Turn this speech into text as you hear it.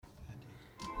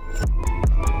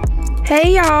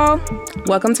Hey y'all,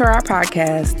 welcome to our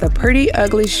podcast, The Pretty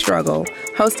Ugly Struggle,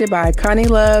 hosted by Connie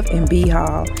Love and B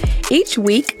Hall. Each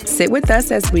week, sit with us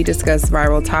as we discuss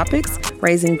viral topics,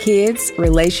 raising kids,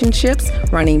 relationships,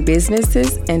 running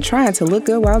businesses, and trying to look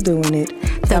good while doing it.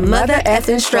 The mother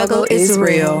effing struggle is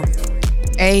real.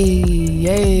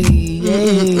 Hey.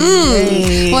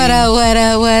 What up?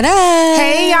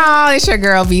 Hey y'all, it's your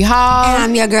girl B Hall. And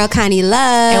I'm your girl Connie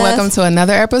Love. And welcome to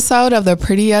another episode of The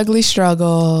Pretty Ugly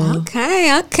Struggle.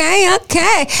 Okay.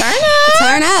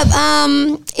 Turn up.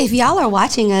 If y'all are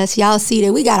watching us, y'all see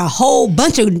that we got a whole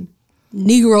bunch of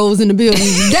Negroes in the building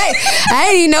today. I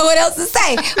didn't even know what else to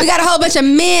say. We got a whole bunch of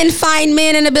fine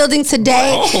men in the building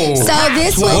today. Oh, so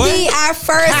this will be our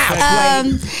first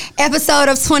episode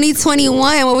of 2021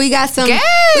 where we got some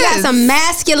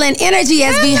masculine energy,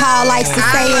 as B Hall likes to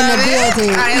say in the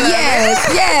building.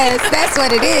 Yes, that's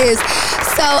what it is.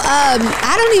 So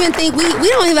I don't even think we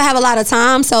don't even have a lot of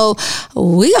time, so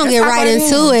we gonna get right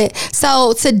into it.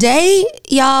 So today,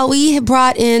 y'all, we have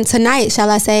brought in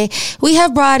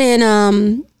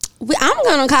I'm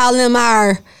gonna call them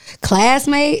our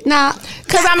classmate now,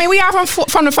 because I mean we are from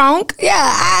the funk. Yeah,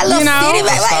 I love city.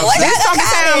 This funky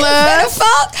sound, love.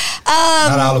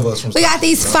 Not all of us. We got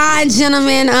these fine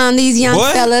gentlemen, these young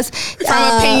fellas from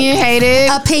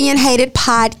Opinionhated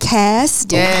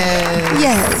podcast.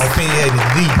 Yes.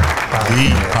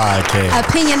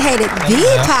 Opinionhated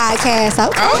the podcast.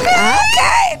 Okay.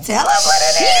 Tell us what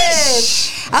it is.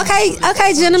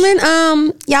 Okay, gentlemen.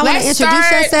 Y'all want to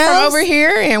introduce yourselves from over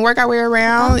here and work our way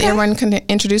around. Okay. Everyone can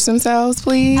introduce themselves,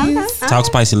 please. Okay. Talk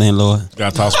spicy, landlord.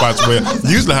 Gotta talk spicy. Well,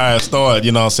 usually how it started,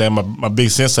 you know what I'm saying? My big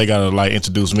sensei gotta like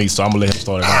introduce me, so I'm gonna let him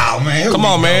start it out. Oh man, come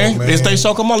on, man. It's their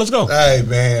show. Come on, let's go. Hey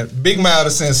man, Big Mouth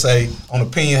the Sensei on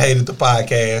Opinionhated the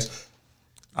podcast.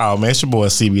 Oh man, it's your boy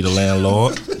CB the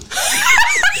landlord.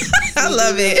 I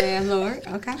love it. Landlord.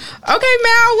 Okay,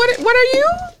 Mal. What are you?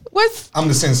 I'm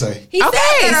the Sensei. Sensei.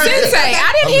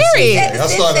 I didn't hear it. I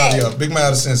started out here. Big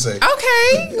Mouth the Sensei.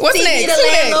 Okay. What's CB next? the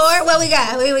landlord. What we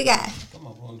got?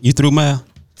 You through, Mal?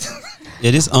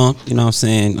 Yeah, this you know what I'm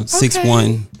saying?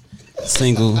 6'1",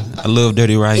 single. I love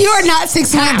dirty rice. You're not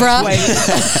 6'1", bro.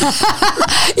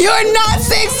 You're not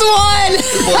 6'1".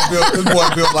 This boy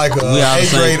built like a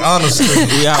 8th grade honor student.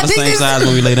 We all the same size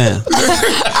when we lay down.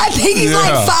 I think he's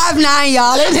like 5'9",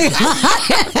 y'all.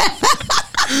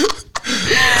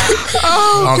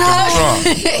 Oh, God.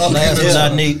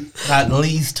 Not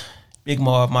least, Big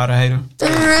Marv, moderator.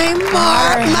 Marv,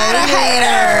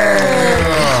 moderator.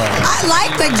 I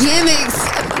like the gimmicks.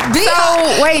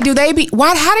 So, wait,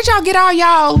 how did y'all get all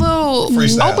y'all little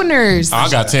freestyle openers? I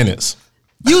got tenants.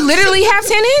 You literally have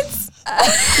tenants?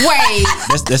 Wait.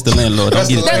 That's the landlord.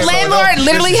 The landlord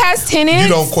literally has tenants? You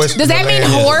don't question. Does that mean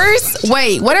whores?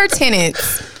 Wait, what are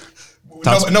tenants?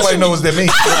 Nobody knows what that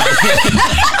means.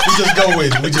 We just go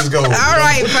with it. All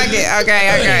right, fuck it.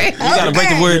 Okay. You gotta break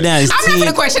the word down. I'm not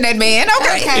gonna question that man.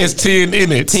 Okay. It's 10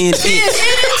 in it. 10 ITs.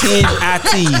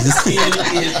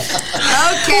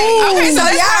 Okay, so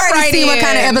y'all already see what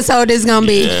kind of episode this is gonna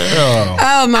be. Yeah.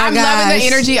 Oh my god, I'm loving the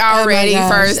energy already.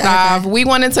 First off, we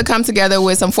wanted to come together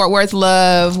with some Fort Worth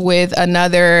love with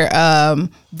another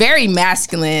very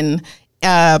masculine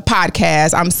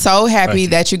podcast. I'm so happy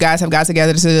that you guys have got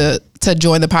together to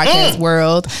join the podcast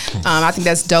world. I think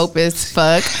that's dope as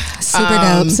fuck.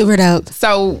 Super dope.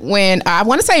 So when I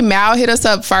want to say Mal hit us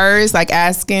up first, like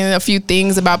asking a few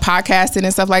things about podcasting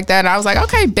and stuff like that, and I was like,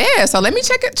 okay, bet. So let me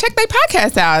check their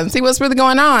podcast out and see what's really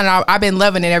going on. I've been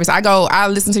loving it ever since. I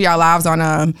listen to y'all lives on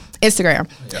Instagram.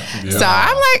 Yeah. So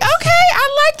I'm like, okay,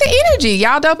 I like the energy.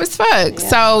 Y'all dope as fuck. Yeah.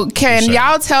 So can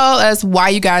y'all tell us why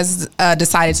you guys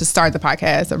decided to start the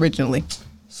podcast originally?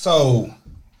 So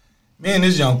me and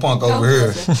this young punk over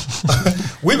here,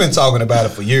 we've been talking about it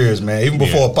for years, man. Even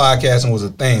before podcasting was a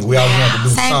thing, we always wanted to do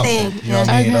something. You know what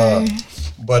I mean?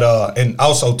 But and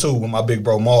also too, with my big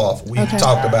bro Marv, we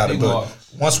talked about it. But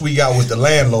once we got with the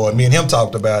landlord, me and him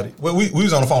talked about it. We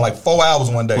was on the phone like 4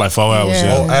 hours one day. Like 4 hours,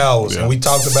 4 hours, and we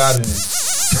talked about it.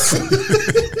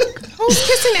 Who's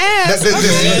kissing ass?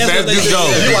 Just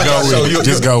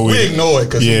go with it. We ignore it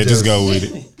because just go with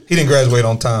it. He didn't graduate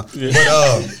on time. Yeah.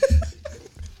 But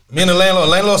me and the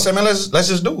landlord said, man, let's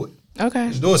just do it. Okay.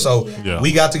 Let's do it. So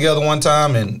we got together one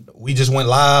time and we just went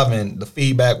live and the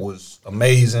feedback was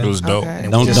amazing. It was dope. Okay.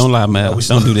 Don't lie, man.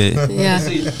 Don't do that. Yeah.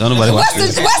 Don't nobody watch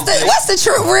What's the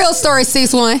real story,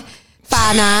 6'1"?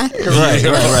 5'9". Right. Because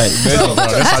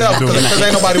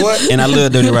ain't nobody what? And I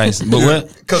love dirty rice. But what?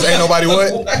 Because ain't nobody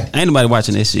what? Ain't nobody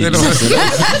watching that shit.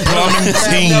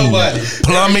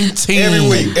 Plumbing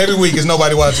team. Every week is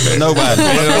nobody watching that. Nobody.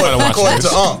 According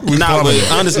to Nah, but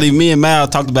honestly, me and Mal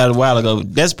talked about it a while ago.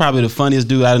 That's probably the funniest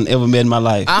dude I've ever met in my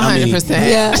life. 100%.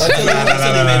 Yeah.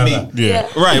 Yeah.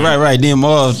 Right. Then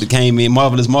Marv came in.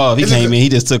 Marvelous Marv. He came in. He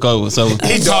just took over. So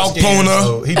he dark skinned,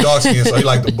 so he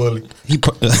like the bully. Me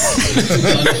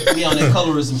on that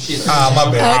colorism shit. My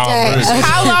bad. Okay.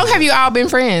 How long have you all been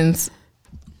friends?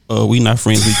 we not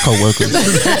friends, we co-workers. But,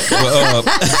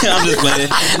 I'm just playing.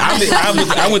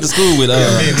 I went to school with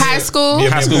high school. Yeah,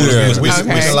 high school. We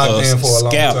been locked in for a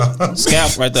long time.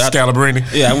 Scalp right there. Scalabrini.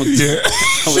 Yeah, I went to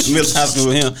middle high school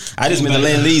with him. I just met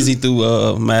Land Leezy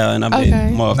through Mal, and I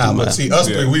met Marv through Mal. But see, us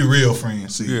three, we real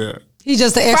friends. See. Yeah. He's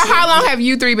just an For extra. how long have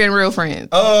you three been real friends?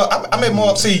 I met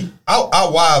Marv. See,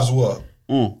 our wives were.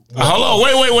 Hold on,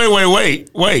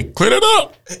 wait, clear it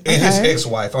up. And his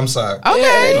ex-wife, I'm sorry.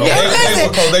 Okay.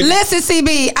 Listen,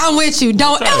 CB, I'm with you.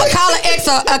 Don't ever call an ex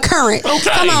a current. Okay.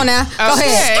 Come on now. Go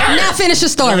ahead. Now finish your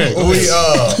story. We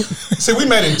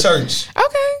met in church.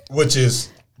 Okay. Which is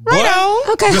Right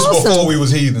on. Okay, just wholesome. before we was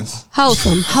heathens.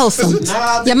 Wholesome.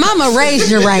 Your mama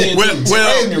raised you right. Well,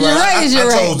 I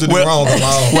told you the wrong on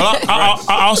my own. Well,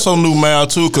 I also knew Mal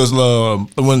too because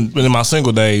when in my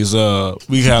single days,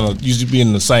 we kind of used to be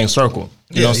in the same circle.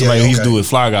 You know, somebody who used to do with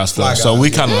Fly Guy stuff. So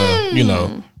we kind of, you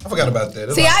know. I forgot about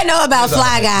that. See, I know about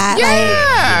Fly Guy. Yeah.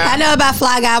 Like, I know about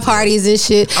Fly Guy parties and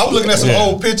shit. I was looking at some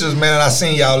old pictures, man, and I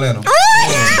seen y'all in them. I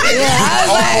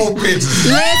was like, Old pictures.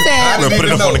 listen. Put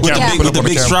it up on the camera. With the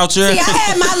big structure. See, I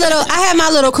had my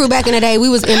little crew back in the day. We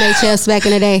was MHFs back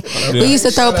in the day. We used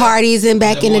to throw parties in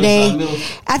back in the day.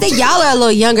 I think y'all are a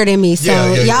little younger than me,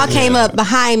 so y'all came up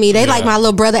behind me. They like my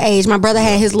little brother age. My brother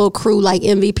had his little crew like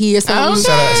MVP or something.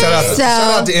 Shout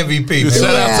out to MVP. Man.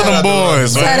 Shout out to them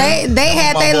boys. So Man. they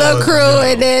had their little crew,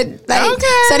 and then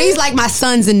so these like my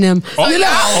sons in them.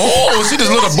 Oh, she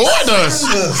just little boy does.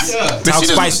 Talk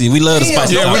spicy. We love the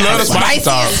spicy. Yeah, we love the spicy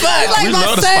talk. Like We my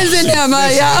love the sons in them,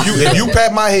 y'all. If you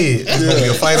pat my head, it's gonna be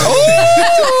a fight.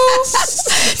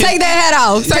 Take that hat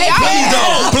off. So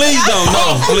Please don't.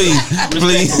 No, please.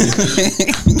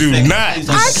 Do not.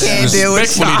 I can't deal with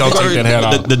Respectfully, don't take that hat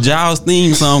off. The Jaws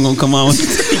theme song gonna come on.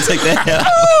 Take that hat off.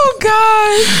 Oh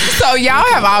God! So y'all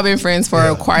have all been friends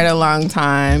for quite a long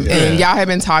time, and y'all have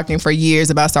been talking for years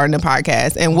about starting a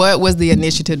podcast. And what was the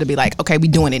initiative to be like, okay, we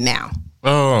doing it now?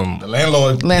 The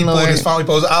landlord. He pulled his phone. He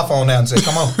pulled his iPhone out and said,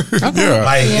 "Come on." Yeah.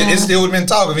 Like it still would have been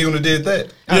talking if he would have did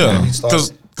that. Yeah,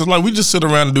 because like we just sit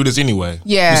around and do this anyway.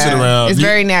 Yeah, we sit around. It's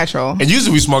very natural. And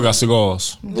usually we smoke our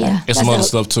cigars. Yeah, and some other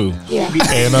stuff too. Yeah,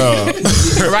 and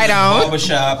right on.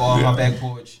 Barbershop or on my back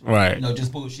porch. Right. You know,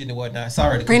 just bullshit and whatnot.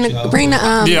 Sorry to bring cut you off.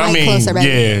 yeah, I mean, closer, baby.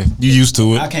 yeah, you used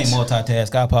to it. I can't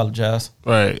multitask. I apologize.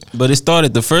 Right. But it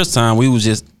started the first time we was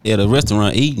just at a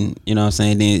restaurant eating, you know what I'm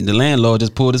saying? Then the landlord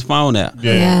just pulled his phone out.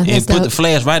 Yeah, and put the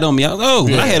flash right on me. I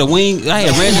had a wing, I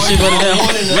had red shit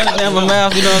running down my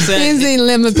mouth, you know what I'm saying? He's eating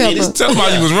lemon pepper. Just tell them how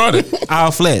you was running.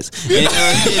 All flats. And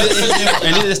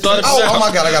then it started. Oh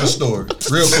my God, I got a story.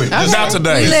 Real quick. Not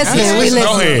today. We listen.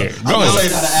 Go ahead.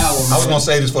 I was gonna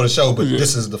say this for the show, but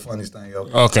this is the funniest thing, yo.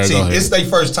 Okay, See, go ahead. it's their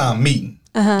first time meeting.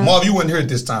 Marv, you weren't here at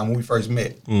this time when we first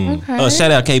met. Shout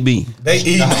out KB. They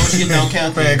eating. Don't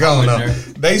count Man, go on now.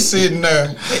 They sitting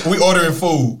there. We ordering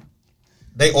food.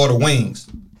 They order wings.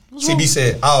 CB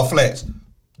said all flats.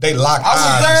 They lock eyes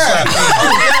and slap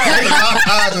hands. They lock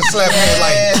eyes and slap hands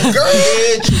like, girl.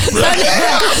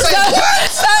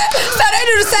 So they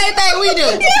do the same thing we do.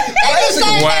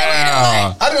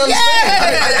 Wow. I didn't understand. I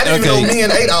didn't even know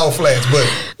men ate all flats, but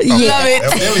Love it.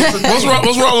 What's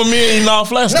wrong with me eating all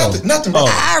flats though? Nothing.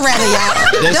 I'd rather y'all.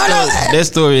 That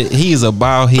story, he is a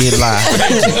bald head liar.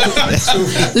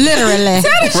 Literally.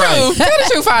 Tell the truth. Tell the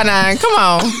truth, 5'9". Come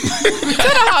on.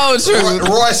 Tell the whole truth.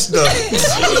 Roy stuff.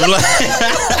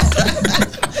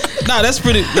 Nah, that's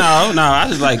pretty. No. I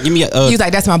just like give me a. He was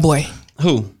like, "That's my boy."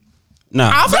 Who?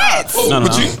 Nah. All flats. No,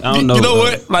 But I don't know. You know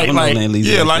what? Like when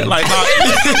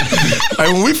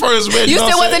we first met, You know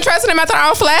still what I'm wasn't trusting him after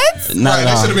all flats? Not Right,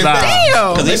 they should have been Nah. best.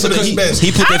 Damn. They should have been best.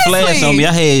 He put that flash on me.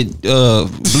 I had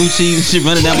blue cheese and shit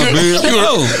running down my beard. He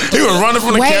was running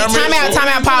from the Wait, camera. time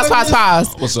out.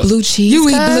 Pause. What's up? Blue cheese. You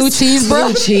eat blue cheese,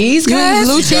 bro? Blue cheese, You eat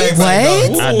blue cheese?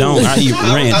 What? I don't. I eat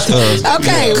ranch.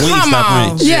 Okay, come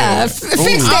on. Ranch. Yeah,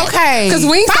 fix that. Okay. Because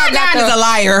Wingstop got 5'9" is a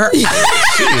liar.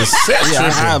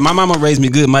 Yeah, my mama raised me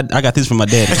good. I got this from my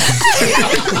daddy.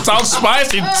 Talk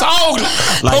spicy. Talk.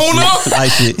 Like Puna. shit. Like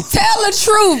shit. Tell the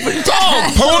truth.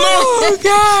 Talk. Puna. Oh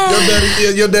God.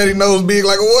 Your daddy nose big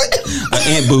like a what?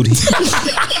 Ant booty.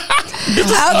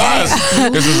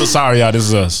 This is sorry, y'all. This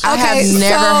is us. I have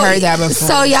never heard that before.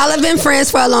 So y'all have been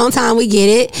friends for a long time. We get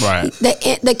it. Right.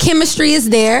 The chemistry is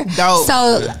there. Dope.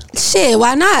 So shit,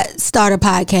 why not start a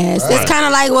podcast? Right. It's kind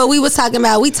of like what we was talking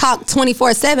about. We talk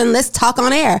 24/7. Let's talk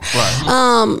on air.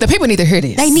 Right. The people need to hear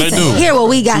this. They need to hear what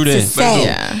we got to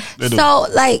say. They do. So,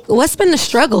 like, what's been the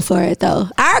struggle for it, though?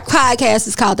 Our podcast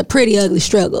is called The Pretty Ugly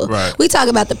Struggle. Right. We talk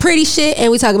about the pretty shit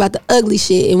and we talk about the ugly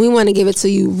shit, and we want to give it to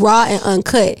you raw and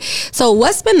uncut. So,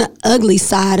 what's been the ugly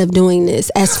side of doing this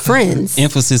as friends?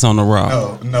 Emphasis on the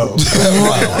raw. No.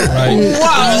 Right.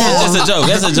 That's a joke.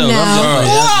 That's a joke.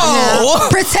 No.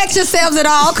 Protect yourselves at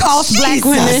all costs, black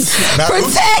women.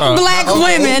 Protect black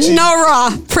women. No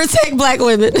raw. Protect black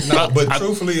women. No, but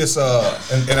truthfully, it's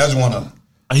and I just want to.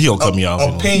 He gonna cut me off.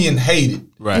 Opinionhated.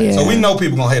 Right. Yeah. So we know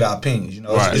people gonna hate our opinions. You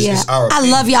know, it's our I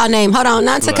opinion. love y'all name. Hold on,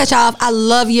 not to cut y'all off. I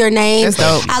love your name. That's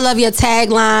dope. I love your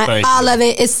tagline. Thank All you. of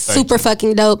it. It's Thank super you.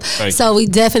 fucking dope. Thank So we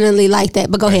definitely like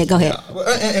that. But go ahead.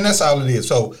 And that's all it is.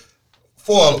 So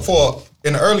for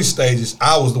in the early stages,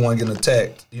 I was the one getting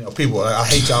attacked. You know, people, I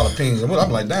hate y'all opinions. And I'm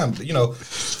like, damn, you know,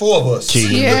 4 of us.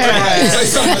 King. Yeah. Say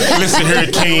something to that. Listen here,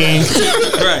 King.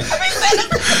 Right.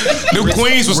 Them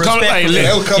queens was coming. Hey, They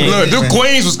was coming look, to me, them man.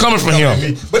 queens was coming from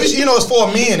him. But it's, you know, it's for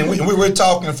men, and we were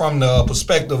talking from the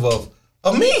perspective of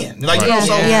men. Like, you know,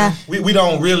 so Yeah. we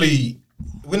don't really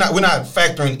we're not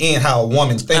factoring in how a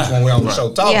woman thinks when we're on the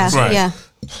show talking. Yeah. Right. Yeah.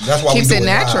 That's why Keeps we do it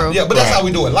natural. live. Yeah, but that's Right. how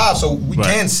we do it live, so we Right.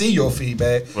 can see your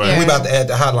feedback. Right. And we about to add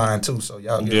the hotline too, so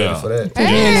y'all get ready for that. Put it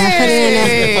in there. Put it in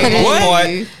there. Put it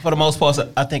in there. For the most part,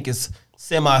 I think it's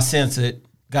semi-censored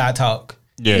guy talk.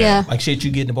 Yeah. Yeah. Like shit you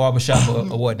get in the barbershop or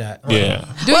whatnot. Yeah.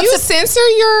 Do you censor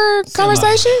your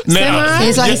conversation? Semi?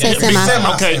 It's like he said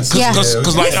semi. Okay, Yeah.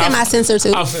 because like It's semi-censor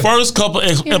too. our first couple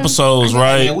episodes,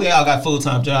 right? And we all got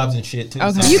full-time jobs and shit too.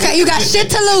 Okay. So. You got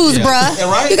shit to lose, bruh. Yeah,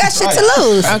 right. You got shit Right. to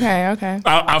lose. Okay.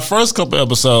 Our first couple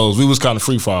episodes, we was kind of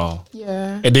free fall,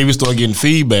 Yeah. and then we started getting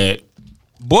feedback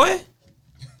Boy.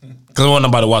 because there wasn't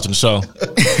nobody watching the show.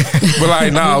 But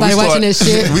like, nah, Nobody watching this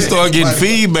shit. we started getting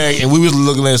feedback, and we was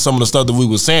looking at some of the stuff that we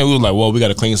was saying. We was like, well, we got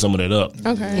to clean some of that up.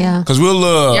 Okay. Yeah. Because we'll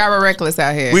Y'all were reckless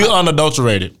out here. we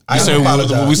unadulterated. I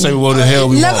apologize. We say what the hell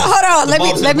we want. Hold on.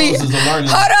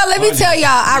 Let me tell y'all.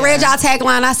 I read y'all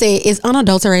tagline. I said, "Is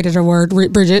unadulterated a word,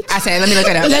 Bridget?" I said, let me look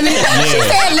it up. She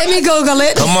said, "Let me Google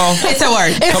it." Come on. It's a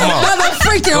word. It's Come on. another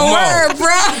freaking Come on. word,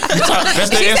 bruh. That's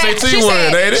the SAT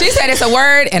word, ain't it? She said it's a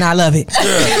word, and I love it.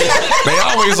 They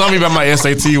always on me about my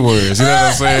SAT words. You know what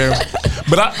I'm saying?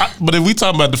 But if we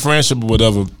talk about the friendship or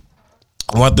whatever,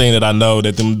 one thing that I know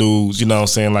that them dudes, you know what I'm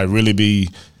saying, like really be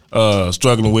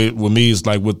struggling with me is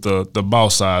like with the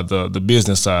boss side, the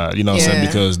business side, you know what I'm saying? Yeah.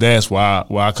 Because that's why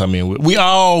I come in with. We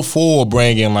all four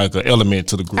bring in like an element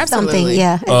to the group. Something,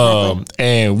 yeah.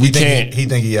 And we can't, He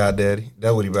think he our daddy.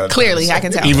 That's what he about to Clearly, say. I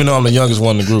can tell. even though I'm the youngest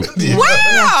one in the group.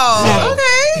 Wow.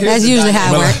 Okay. That's usually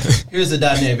how it works. Here's the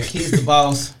dynamic. He's the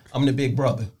boss. I'm the big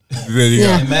brother. There you Yeah.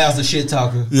 go. And Mal's the shit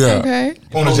talker. Yeah. Okay.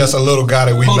 Pona's just a little guy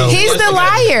that we know. He's the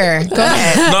liar. Go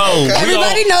ahead. No.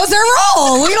 Everybody knows their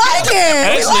role. We like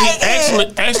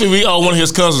it. Actually, we owe one of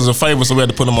his cousins a favor, so we had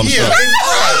to put him on the Yeah, show.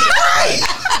 right.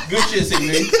 Good shit,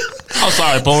 CB. I'm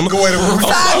sorry, Pona. Go away to room.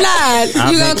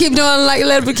 5'9". You gonna keep doing like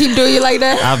let me keep doing you like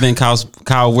that? I've been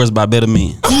called worse by better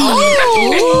men.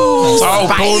 Oh,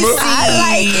 Pona. I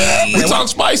like it. We talk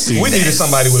spicy. We needed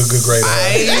somebody with a good grade.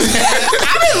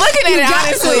 I've been looking at it, got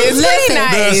honestly. to. It's Listen.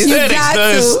 pretty The nice. got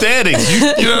to. aesthetics. You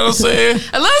know what I'm saying?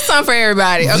 A little something for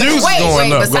everybody. Okay. Juice going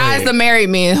Wait. up. Go Besides ahead. the married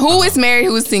men, who is married,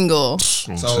 who's single?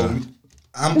 So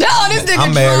I'm this nigga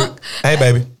I'm married. drunk. Hey,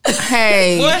 baby.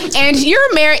 Hey. What? And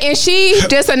you're married, and she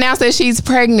just announced that she's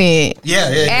pregnant Yeah.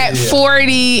 at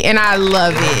 40, and I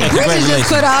love it. Bridget just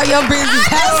put all your business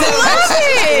out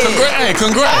Hey,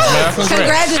 congrats, man. Congrats.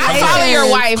 Congratulations. I follow your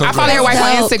wife. I follow your wife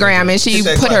on Dope. Instagram, and she She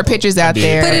said put her clap. pictures out did.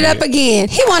 there. Put it up again.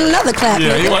 He want another clap. Yeah,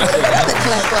 nigga. he want- another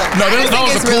clap. No, those think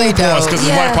are it's cool really points dope. because his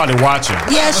Yeah. wife probably watching.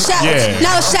 Yeah,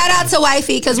 Yeah. shout out to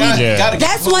wifey because we. Yeah.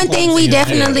 That's one thing we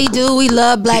definitely do. We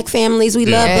love black families. We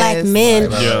love Yes. black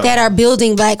men Yeah. that are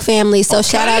building black families. So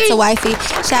shout out to wifey.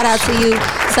 Shout out to you.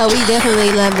 So we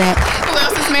definitely love that. Who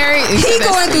else is married? He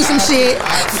going through some shit.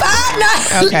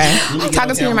 5'9". Okay.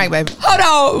 Talking to your mic, baby.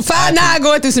 Hold on. 5'9"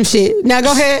 going through some shit. Now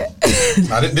go ahead.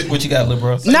 What you got, little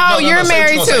bro? No, you're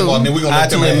married too. I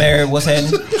too am married. What's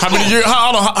happening? How many years?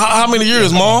 How many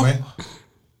years, Mom?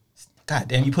 God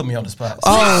damn, you put me on the spot.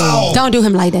 Oh, don't do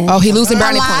him like that. Oh, he losing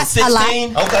brownie A lot. points.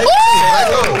 16. Okay.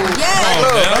 Yeah.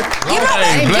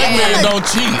 Hey, black men don't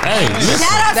cheat. Hey, listen.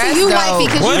 Shout out to That's you, dope. wifey,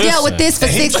 because you Listen. dealt with this for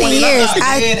And he 16 years.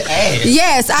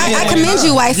 Yes, I commend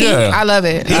you, wifey. Yeah. I love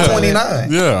it. He's 29.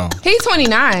 Yeah. He's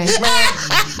 29.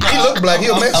 He look black. He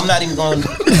a Mexican. I'm not even going.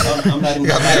 I'm not even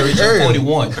going to reach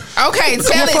 41. Okay,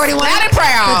 tell it 41. loud and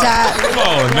proud. Good job. Come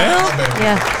on now.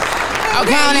 Yeah.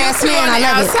 Okay, Grown you ass two man, on I the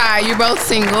love it. outside. You're both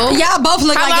single. Y'all both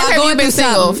look How like long y'all have going you been through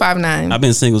single? something. 5'9". I've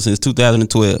been single since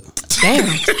 2012. Damn.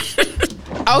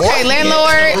 Okay,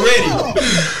 landlord.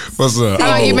 What's up? How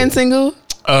long you been single?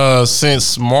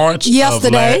 Since March.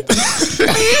 Yesterday.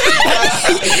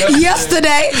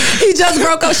 Yesterday. He just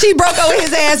broke up. She broke up with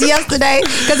his ass yesterday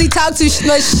because he talked too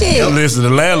much shit. Listen, the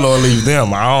landlord leaves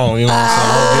them. I don't, you know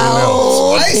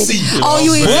what I'm saying? Spicy. Oh,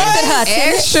 you evicted her.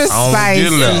 Extra I don't get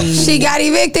spicy. left. She got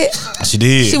evicted. She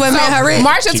did. She went made her rent.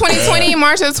 March of 2020,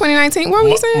 March of 2019. What were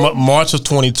you saying? March of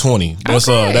 2020. That's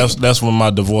Okay. that's when my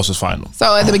divorce was final.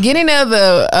 So at the beginning of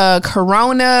the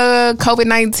Corona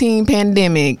COVID-19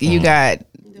 pandemic, you got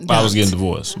I was getting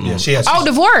divorced. Yeah, she had.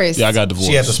 divorce. Yeah, I got divorced.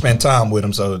 She had to spend time with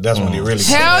him, so that's when he really.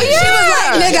 Hell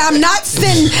yeah. Nigga, I'm not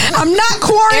quarantining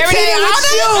Every day,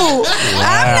 with you.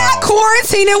 I'm not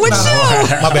quarantining with you.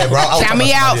 My bad, bro. Count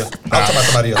me out. I'm talking about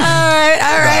somebody else.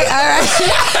 All right.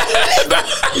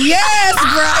 Yes,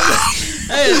 bro.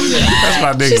 That's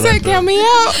my nigga. She said, count me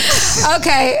out.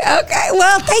 Okay.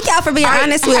 Well, thank y'all for being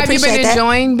honest. We Have you appreciate been that.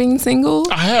 enjoying being single?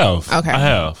 I have. Okay. I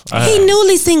have. He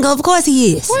newly single. Of course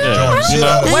he is. Yeah. You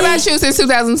know, What about you since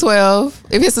 2012?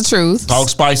 If it's the truth. talk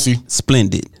spicy.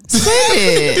 Splendid.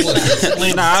 Splendid.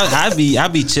 Nah, I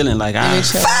be chilling like I.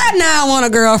 5'9" want a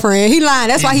girlfriend. He lying.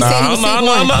 That's why he said he was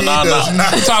 6'1". No.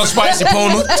 Talk spicy,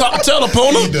 Puna. Tell the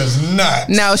Puna. He does not.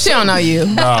 No, she don't know you.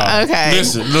 Nah. Okay.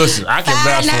 Listen. I can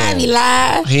vouch for 5'9", he him.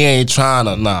 lied. He ain't trying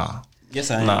to. Nah. Yes,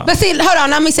 I am. Nah. But see, hold on.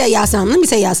 Let me tell y'all something.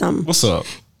 What's up?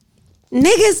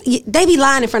 Niggas, they be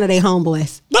lying in front of their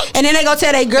homeboys. And then they go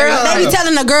tell their girl, they be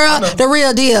telling the girl the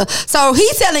real deal. So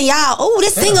he's telling y'all, oh,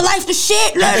 this single life the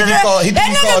shit. That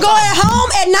nigga go at home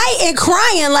at night and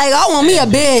crying like, I want me a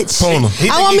bitch. Puna.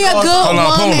 I want me a good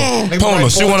woman. Puna.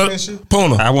 She want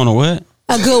Puna. I want a what?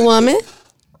 A good woman.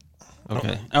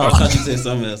 Okay. Oh, I thought you said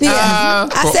something else. Yeah. I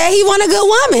said he want a good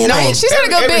woman. No, Like, she said a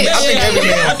good bitch. I think every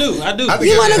man. I do.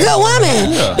 you want a good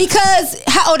woman. Because,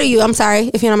 how old are you? I'm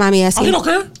sorry, if you don't mind me asking. You don't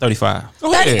care? 35.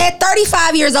 Go ahead. At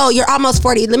 35 years old, you're almost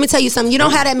 40. Let me tell you something. You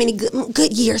don't have that many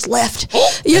good years left.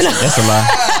 You know, That's a lie.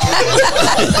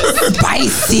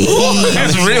 spicy.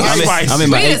 That's real spicy. I'm in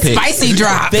my We need a apex. spicy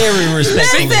drop. Very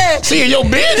respectful. Listen, See your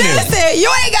business. listen, you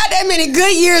ain't got that many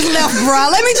good years left, bro.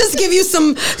 Let me just give you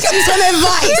some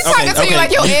advice. Talking to you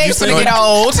like your eggs say- gonna get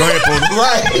old. Go ahead, Puna.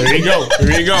 Right.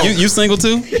 There you go. You single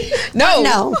too?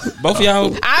 No, Both of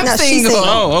y'all? I'm No, she's single. single.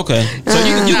 Oh, okay. So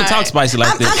you can talk spicy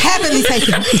like I'm this. happily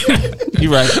taken.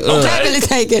 You right. Happily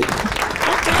taken.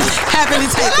 Happily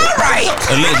taken. All right.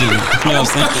 Allegedly. You know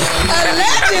what I'm saying?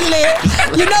 Allegedly.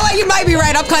 You know what? You might be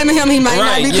right. I'm claiming him. He might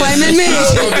not Right, be yeah. claiming me.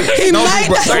 He might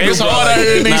not. It's hard out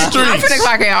here in these I'm streets. finna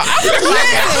clock out.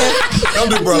 Don't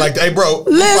do bro like that. Hey, bro.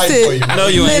 we Listen. fighting for you. No,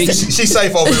 you ain't. She's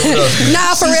safe over here with us.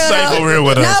 Nah, for She's real. safe though. over here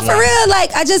with us, No, for man. real.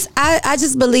 Like I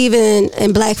just believe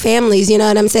in black families. You know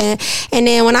what I'm saying? And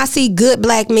then when I see good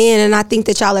black men, and I think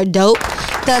that y'all are dope.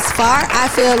 Thus far, I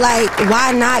feel like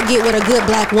why not get with a good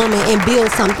black woman and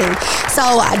build something? So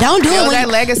don't do Build it when that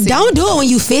legacy. Don't do it when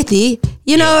you 50.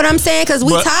 You know what I'm saying? Because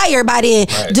we But- tired by then.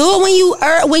 Right. Do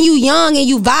it when you young and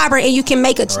you vibrant and you can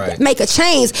make Right. a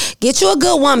change. Get you a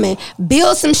good woman.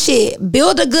 Build some shit.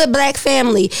 Build a good black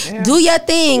family. Do your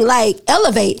thing. Like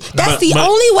elevate. That's the but-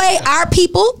 only way our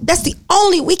people. That's the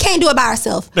only. We can't do it by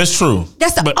ourselves. That's true.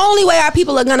 That's the But- only way our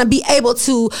people are gonna be able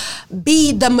to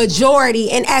be the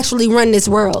majority and actually run this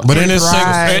world. But in this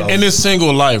Right. single, in this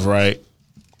single life, right?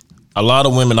 A lot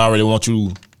of women already want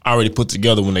you already put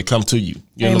together when they come to you.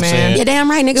 You know what I'm Amen. saying? You're damn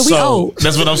right, nigga. We So old.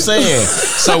 that's what I'm saying.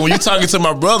 So when you talking to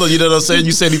my brother, you know what I'm saying?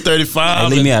 You said he's 35.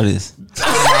 Leave me out of this.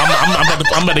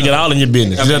 I'm about to get all in your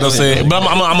business. You know what I'm saying? But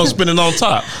I'm gonna spin it on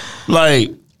top.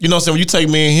 Like, you know what I'm saying? When you take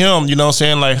me and him, you know what I'm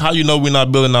saying? Like, how you know we're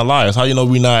not building our lives? How you know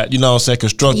we're not, you know what I'm saying,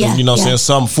 constructing, Yeah, you know what I'm yeah.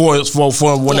 saying, something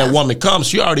for when Yeah. that woman comes,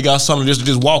 she already got something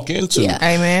just walk into. Yeah.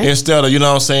 Amen. Instead of, you know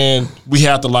what I'm saying, we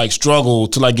have to like struggle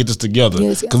to like get this together.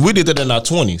 Yes, yeah. Because we did that in our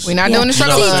 20s. We're not Yeah. doing the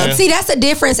struggle. You know what I'm love. saying? See, that's the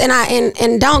difference,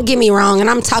 and don't get me wrong,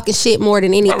 and I'm talking shit more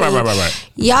than anything. Right.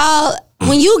 Y'all,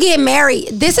 when you get married,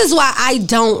 this is why I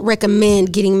don't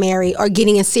recommend getting married or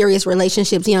getting in serious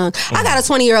relationships young. I got a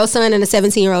 20-year-old son and a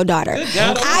 17-year-old daughter.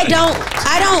 I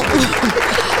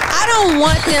don't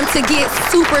want them to get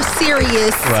super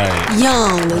serious Right.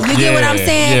 young. You get what I'm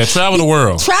saying? Yeah, travel the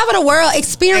world. Travel the world,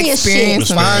 experience shit.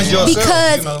 Experience Find yourself.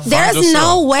 Because you know. there's yourself.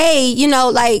 no way, you know,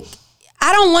 like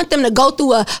I don't want them to go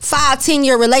through a 5-10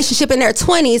 year relationship in their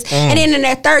 20s and then in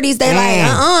their 30s they like,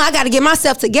 I got to get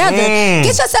myself together. Get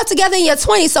yourself together in your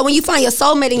 20s, so when you find your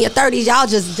soulmate in your 30s, y'all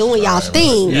just doing y'all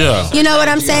thing. Yeah. You know what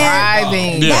I'm saying?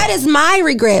 Driving. That is my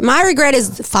regret. My regret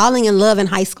is falling in love in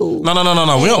high school. No.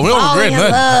 We don't regret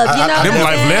nothing. You know Them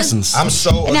life lessons. I'm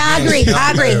so. I agree.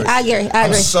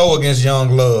 I'm so against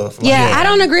young love. Like, I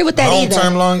don't agree with that either.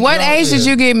 What age did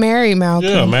you get married, Malcolm?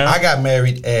 Yeah, man. I got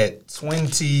married at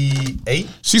 28.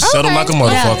 She settled like a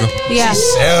motherfucker. Yeah.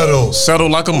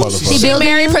 Settled like a motherfucker. Did she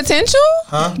marry potential?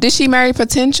 Huh? Did she marry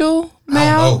potential, Mal? I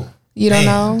don't know. You don't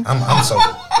know? I'm so.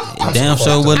 Damn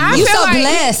sure what. You so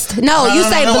blessed. No, you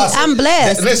say I'm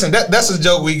blessed. Listen, that's a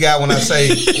joke we got when I say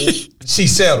she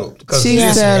settled. She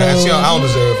settled. I don't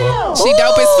deserve her. She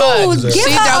dope as fuck. Give She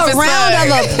her dope a as round fuck.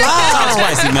 of applause. Talk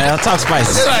spicy, man. Talk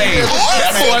spicy. Say,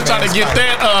 that boy trying to get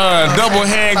that double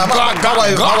hand My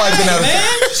wife been out of town.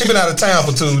 She been out of town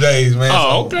for 2 days, man.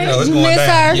 Oh, So, okay. you know, it's You going miss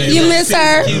down. her. You miss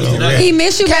her. He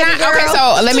miss you, baby girl. Okay,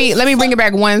 so let me bring it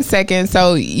back 1 second.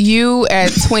 So you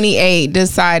at 28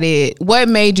 decided, what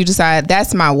made you decide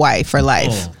that's my wife for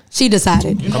life? She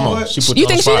decided. Come on. She put You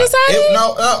think she decided?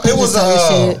 No, it was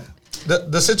shit.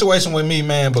 the situation with me,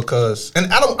 man, because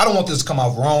and I don't want this to come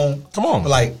off wrong. Come on. But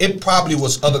like it probably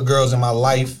was other girls in my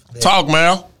life that Talk,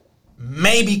 Mal.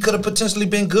 maybe could have potentially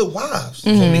been good wives for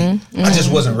me. I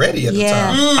just wasn't ready at the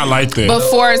time. I like that.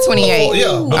 Before 28.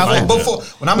 Before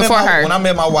when I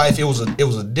met my wife, it was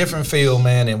a different feel,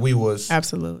 man, and we was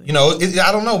Absolutely. You know,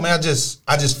 I don't know, man. I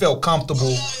just felt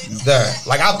comfortable there.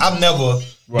 Like I've never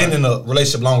been in a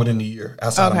relationship longer than a year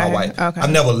outside of my wife. Okay. I've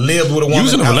never lived with a woman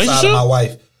was in a outside relationship? of my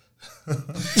wife. Where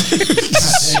was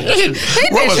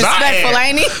Disrespectful, I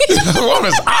ain't he? at? Where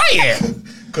was I at?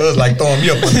 Cause like throwing me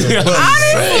up under the bus.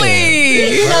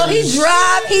 Honestly. You know, he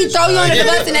drive, he throw you under the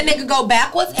bus, and that nigga go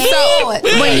backwards and forward.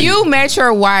 When you met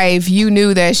your wife, you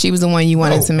knew that she was the one you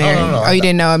wanted to marry. No. Oh, you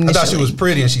didn't know I initially. thought she was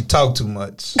pretty and she talked too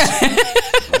much.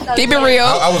 Keep it real.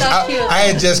 I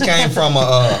had just came from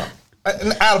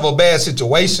out of a bad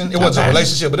situation. It wasn't a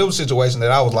relationship, but it was a situation that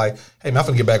I was like, hey man,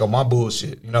 I'm finna get back on my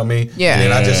bullshit. You know what I mean? Yeah.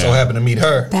 And I just so happened to meet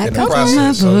her Back in the up on process.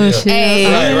 my So, yeah. bullshit.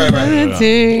 Hey. Right.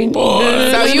 Boy,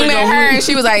 So you met her and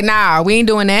she was like, nah, we ain't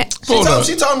doing that.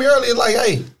 She told me earlier, like,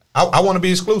 hey, I want to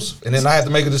be exclusive. And then I had to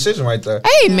make a decision right there.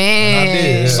 Hey, I man.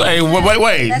 did. Yeah. Say,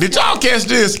 wait. Did y'all catch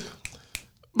this?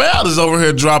 Mal is over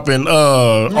here dropping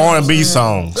R&B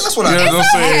songs. That's what I You know what I'm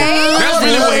saying? That's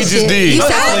really what he just did. You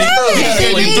sound like He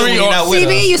gave you three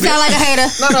CB, you sound like a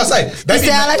hater. No, say they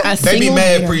sound like a be single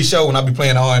mad hater. pre-show when I be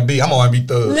playing R&B. I'm R&B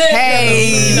thug.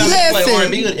 Hey. Play Listen.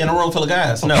 R&B in a room full of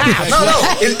guys. No. No,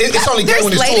 it's only gay There's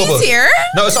when it's 2 of ladies us. here.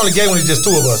 No, it's only gay when it's just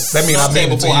 2 of us. That means I'm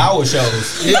saying in before between. our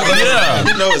shows. Yeah.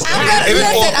 You know it's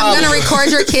Listen, I'm gonna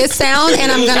record your kiss sound and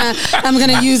I'm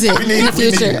gonna use it in the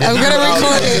future. I'm gonna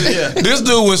record it. This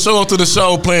dude would show up to the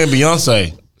show playing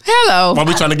Beyonce. Hello. While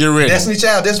we trying to get ready. Destiny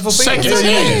Child, Destiny Shake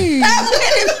Fulfillment. his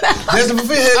hand. Destiny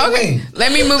Fulfillment. Okay,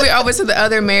 let me move it over to the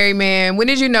other married man. When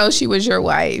did you know she was your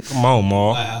wife? Come on,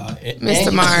 Ma.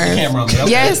 Mr. Mars. Camera on me.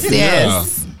 Okay.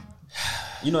 Yes.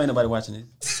 You know ain't nobody watching it.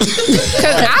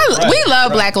 Because we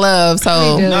love black love,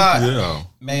 so. Yeah.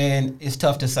 Man, it's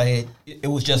tough to say. It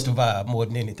was just a vibe more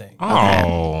than anything.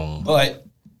 Oh. But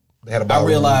They had a I ballroom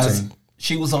realized routine.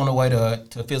 she was on her way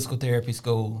to physical therapy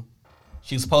school.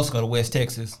 She was supposed to go to West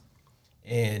Texas,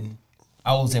 and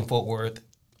I was in Fort Worth.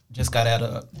 Just got out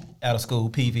of school.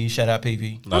 PV, shout out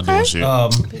PV. Not doing shit.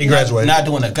 He graduated. Not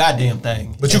doing a goddamn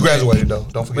thing. But you graduated though.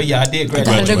 Don't forget. But yeah, I did Got a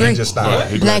graduate. degree. Just stop.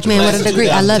 He Black man with a degree.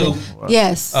 I love it. 2002.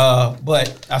 Yes.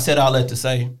 But I said all that to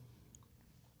say,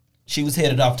 she was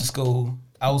headed off to school.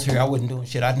 I was here. I wasn't doing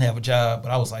shit. I didn't have a job,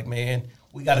 but I was like, man,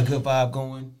 we got a good vibe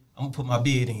going. I'm gonna put my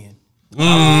bid in.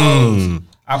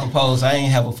 I proposed. I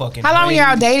ain't have a fucking. How long ring.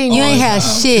 y'all dating? You ain't have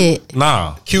shit.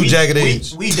 Nah. Cute jagged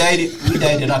edge. We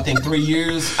dated. I think 3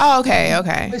 years. Oh, okay.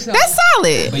 That's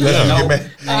solid. But you know, no.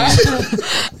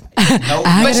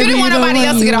 But you didn't want nobody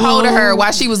else to get a hold of her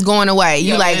while she was going away.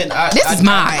 You Yeah, like, man, this is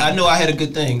mine. I knew I had a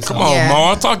good thing. So. Come on, Yeah.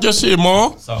 Ma. Talk your shit,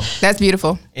 Ma. So That's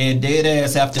beautiful. and dead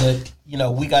ass after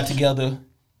we got together,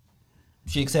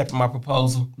 she accepted my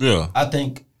proposal. Yeah. I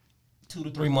think 2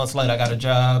 to 3 months later, I got a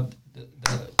job.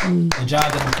 The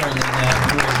job that I'm currently at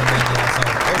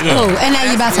now. Oh, and now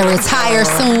you about to retire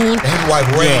soon. His wife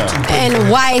ran too quick.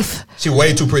 And wife, She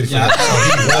way too pretty for that.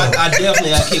 I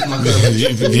definitely kick my girl.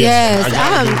 Yes,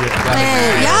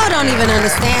 man, y'all don't even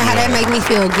understand how that make me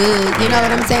feel good. You know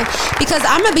what I'm saying? Because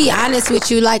I'm gonna be honest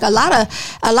with you, like a lot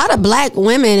of black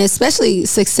women, especially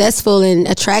successful and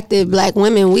attractive black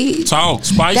women, we start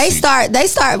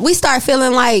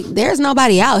feeling like there's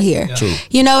nobody out here. Yeah. True.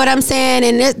 You know what I'm saying?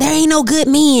 And there ain't no good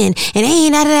men, and they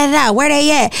ain't where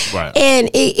they at. Right. And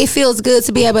it feels good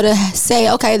to be able to say,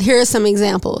 okay, here are some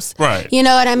examples. Right. You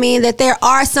know what I mean? That there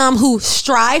are some who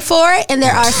strive for it, and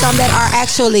there are some that are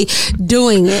actually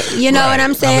doing it. You know what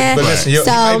I'm saying? But listen,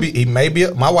 he may be.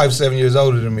 My wife's 7 years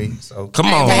older than me. So come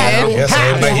on, man.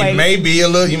 He may be a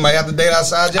little. You might have to date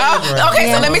outside your age range.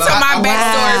 Okay, so let me tell my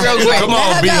backstory real quick. Come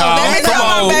on, B-Hall. Come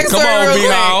on,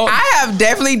 B-Hall. I have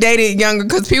definitely dated younger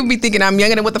because people be thinking I'm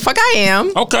younger than what the fuck I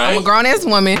am. Okay, I'm a grown ass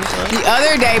woman. The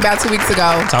other day, about 2 weeks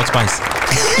ago, talk spicy.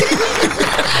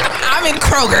 I'm in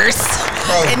Kroger's.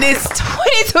 And this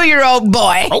 22-year-old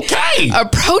boy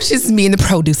approaches me in the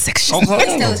produce section. Still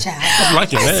a child. I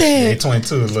like it. I said,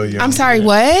 22 is a little young. I'm sorry,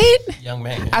 what? Young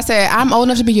man. I said, I'm old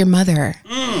enough to be your mother.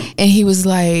 And he was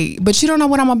like, but you don't know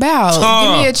what I'm about.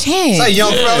 Give me a chance. Say,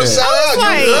 young fella, shout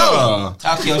out.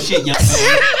 Talk your shit, young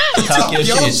man. Talk your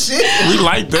shit. We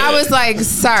like that. I was like,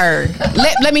 sir,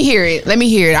 let me hear it. Let me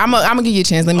hear it. I'm gonna give you a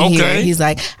chance. Let me hear it. He's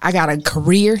like, I got a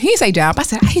career. He didn't say job.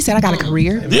 He said I got a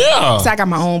career. Yeah. So I got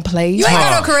my own place. You ain't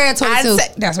got no career at 22.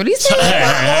 That's what he said.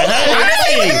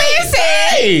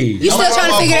 You still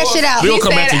trying to figure that shit out. We'll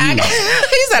come back to you.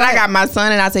 He said I got my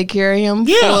son and I take care of him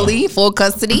full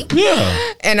custody.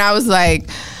 Yeah. And I was like,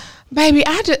 baby,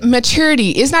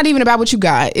 maturity. It's not even about what you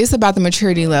got. It's about the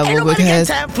maturity level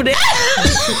because.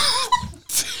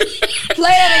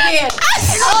 Play it again. I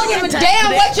don't give a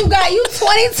damn what you got. You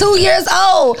 22 years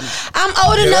old. I'm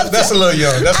old enough. That's a little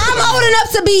young. I'm old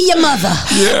enough to be your mother.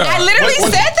 Yeah. I literally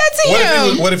said that to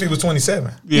him. What if he was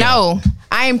 27? Yeah. No.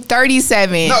 I am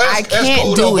 37. No, I can't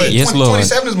cool, do it. Yes, Lord.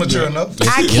 27 is mature enough.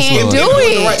 I can't do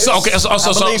it. So at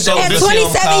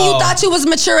 27, you thought you was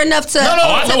mature enough to. No,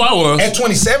 I know I was. At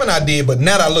 27, I did, but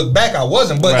now that I look back, I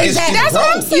wasn't. But it's that's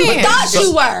what I'm saying. You thought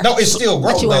you were. No, it's still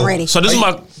growth. But you weren't ready. So this is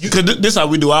this is how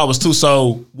we do ours too.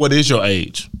 So what is your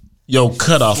age? Your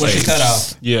cutoff What's age? your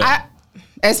cutoff? Yeah.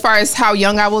 As far as how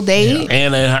young I will date,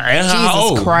 and how Jesus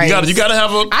old? Christ. You gotta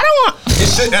have a. I don't want.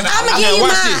 I'm gonna give you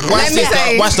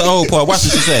mine. Watch the old part. Watch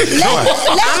what she said.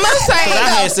 I'm gonna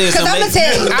say.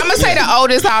 I'm gonna say the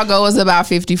oldest I'll go is about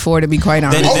 54. To be quite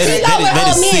honest, that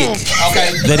is sick.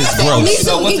 Okay, that is gross. Me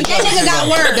too. That nigga got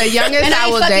worms. The youngest I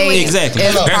will date exactly.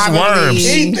 is That's probably worms.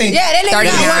 Yeah, that nigga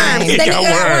got worms. That nigga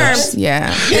got worms.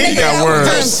 Yeah, he got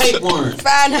worms. Take worms.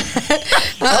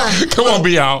 Come on,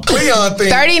 be out.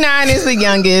 39 is the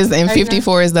youngest, and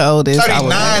 54 is the oldest.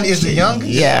 39 is the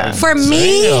youngest. Yeah. For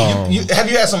me, have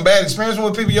you had some bad experience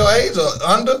with people your age or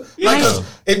under? Like,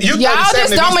 if you y'all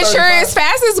just don't mature as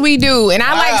fast as we do, and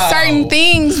I like certain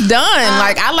things done.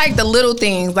 Like I like the little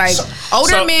things. Like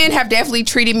older men have definitely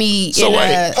treated me. Oh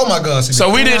my God! So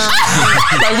we didn't.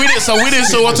 So we didn't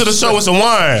show up to the show with some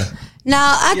wine. No,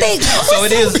 I think so.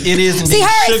 It is. See, her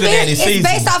experience is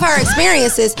based off her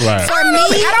experiences. Right. For me,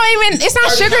 I don't even. It's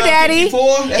not sugar daddy.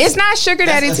 It's not sugar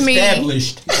daddy to me. Yeah.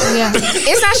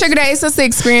 It's not sugar daddy. It's just the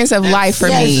experience of life for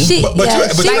me. But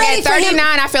at 39,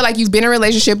 I feel like you've been in a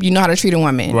relationship. You know how to treat a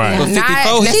woman. Right.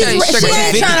 Not necessarily sugar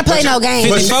daddy. She ain't trying to play no games.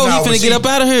 54, he finna get up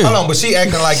out of here. Hold on, but she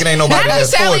acting like it ain't nobody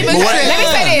that's 40. Let me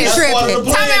say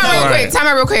this. Time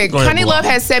out real quick. Honey Love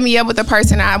has set me up with a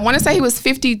person. I want to say he was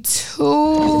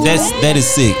 52. That is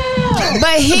sick.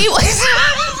 But he was.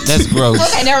 That's gross.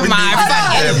 Okay, never mind.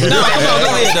 No, come on,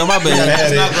 go ahead though. My bad.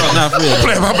 That's not gross. Not for real.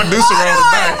 Playing my producer around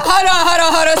tonight. Hold on.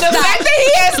 The fact that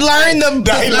he has learned the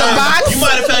box. You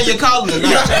might have found your calling.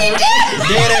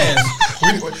 Dead ass.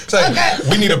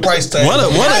 We need a price tag. One of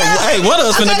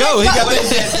us finna go. He got What's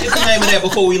the name of that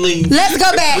before we leave? Let's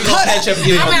go back.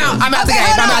 I'm out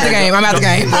the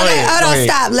game. Hold on.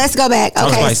 Stop. Let's go back.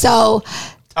 Okay, so.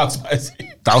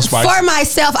 For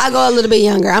myself, I go a little bit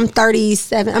younger. I'm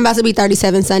 37. I'm about to be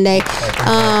 37 Sunday.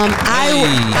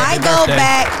 I go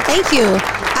back. Thank you.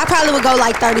 I probably would go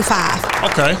like 35.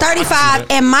 Okay. 35,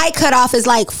 and my cutoff is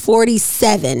like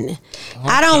 47. Okay.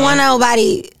 I don't want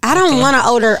nobody. I don't want an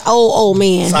older old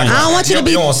man. I don't want you to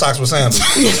be. You want socks with sandals.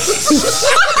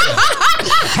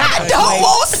 I don't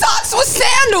want socks with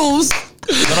sandals.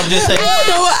 But I'm just saying,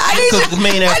 I need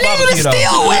you to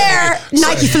still wear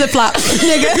Nike flip flops,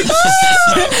 nigga.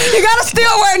 You gotta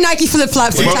still wear Nike flip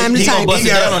flops from time to time. He gonna bust it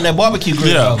down on that barbecue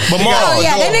grill. Yeah, but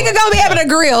that nigga gonna be able to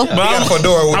grill. I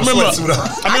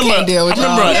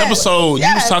remember an episode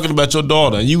you was talking about your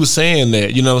daughter, and you was saying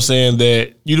that, you know what I'm saying,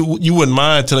 that you wouldn't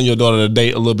mind telling your daughter to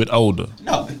date a little bit older.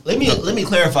 No, let me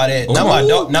clarify that. Ooh. Not my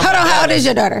Hold on, how old is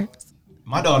your daughter?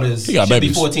 My daughter's She got she'll be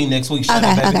babies. 14 next week. Okay. Shout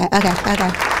out, baby. Okay. Shout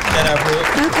out,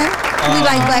 bro. Okay. We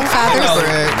like black fathers.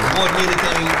 More than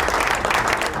anything,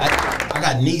 I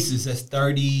got nieces that's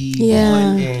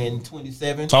 31 Yeah. and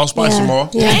 27. Talk spicy, Yeah. more.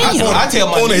 Yeah. I tell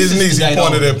my One of his nieces nieces to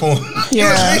pointed date at point.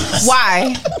 Yeah.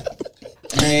 Why?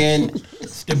 on. Man,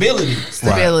 stability.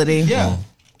 Stability. Yeah.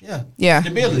 Yeah. Yeah.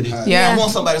 Stability. Yeah. I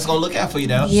want somebody that's gonna look out for you.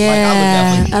 That Yeah, like I look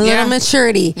out for you. a little Yeah.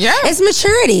 maturity. Yeah. It's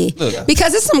maturity. Look.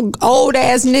 Because it's some old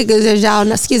ass niggas as y'all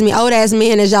know, old ass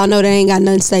men as y'all know that ain't got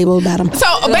nothing stable about them.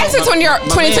 So back to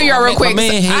 22-year-old real quick. My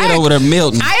man So head over there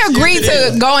melting. I agreed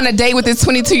to go on a date with this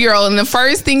 22-year-old, and the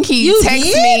first thing he You texted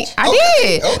did? me, I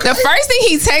did. Okay. The first thing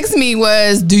he texted me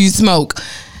was, "Do you smoke?"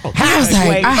 I was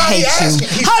like, "I hate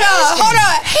you." Hold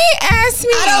on. He asked me.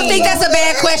 I don't think that's a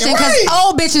bad question because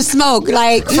old bitches smoke.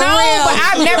 Like, for No, real. but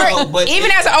I've never, No, but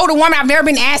even as an older woman, I've never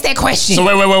been asked that question. So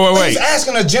wait. He's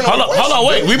asking a general Hold on,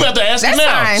 wait. We about to ask him That's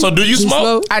now. fine. So do you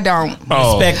smoke? I don't.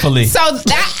 Oh. Respectfully. So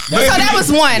that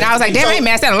was one. I was like, damn, I ain't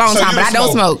been asked that in a long time, but I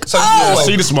don't smoke. So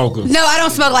See the smoker. No, I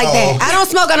don't smoke like that. I don't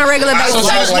smoke on a regular I basis.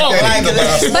 don't So smoke like that either, but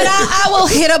I smoke. But I will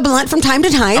hit a blunt from time to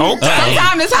time. Okay. From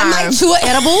time to I time. might chew an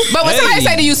edible. But when somebody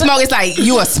say, "Do you smoke?" it's like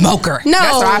you a smoker. No.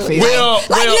 That's what I feel.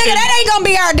 Like, nigga, that ain't gonna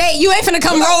be our date. You ain't finna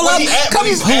come roll up. Come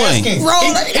He's Who ain't? asking. roll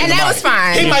He- up. And that was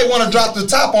fine. He might want to drop the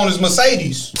top on his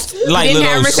Mercedes. Like Didn't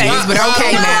little have Mercedes, but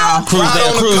okay now. Cruise Ride down,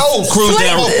 on the cruise coast.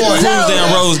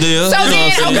 down Rosedale. So You know then,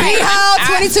 what I'm saying? okay. How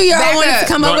 22-year-old Back wanted to up.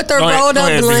 come up with their Go ahead, rolled go up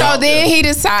ahead, blunt. So then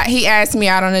he asked me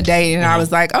out on a date, and I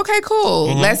was like, okay,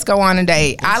 cool, let's go on a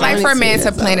date. I like for a man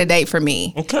to plan a date for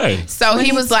me. Okay. So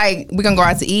he was like, we're gonna go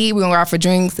out to eat, we're gonna go out for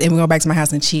drinks, and we're gonna go back to my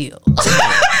house and chill.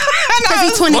 Because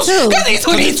he's 22. Because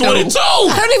he's 22.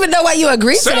 I don't even know why you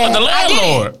agreed to Sound like the that.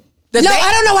 landlord. The No, date-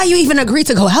 I don't know why you even agreed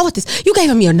to go out with this. You gave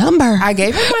him your number. I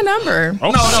gave him my number.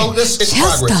 Okay. No, it's Chester.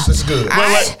 progress. It's good.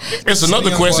 Wait. It's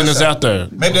another question that's out there.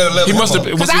 Maybe that'll level He must have.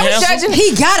 him up. Was Because he I was handsome?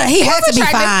 judging. He got it. He had to be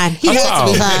attractive. fine. He I'm had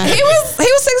to be tall. fine. He was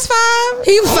 6'5".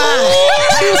 He was fine.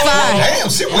 He was fine. Damn,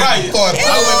 she right. He told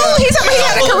me he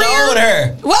had a career. With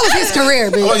her. What was his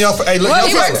career, bitch? Oh, y'all, hey, look,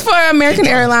 He works for American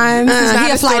Airlines. He's not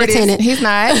he a flight stewardess. attendant. He's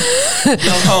not.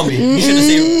 Don't call me. You should have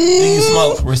said, "Do you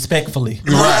smoke respectfully?"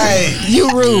 right.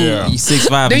 You rude. Yeah. He's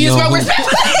 6'5". Do you don't smoke hoop.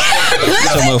 respectfully?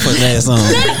 Get your motherfucking ass on. What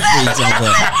you talking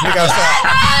about?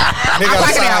 Nigga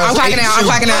I'm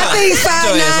clocking out. I think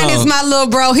 5'9" is on. my little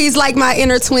bro. He's like my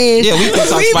inner twin. Yeah, we can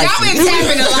talk Y'all spicy. been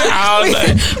tapping a lot. All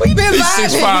day. We been He's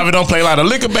vibing. 6'5" and don't play a lot of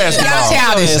liquor basketball. Y'all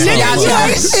childish. Yes, Y'all yes. You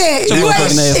childish. ain't shit. Your You ain't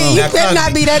motherfucking ass shit. on. You better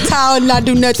not be that tall and not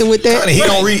do nothing with that. He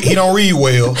don't read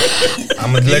well.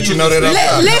 I'm gonna let you know that.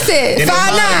 Listen,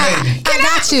 5'9". I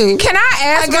got you. Can I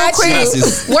ask I got real quick?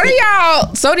 you. What are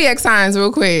y'all zodiac signs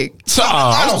real quick?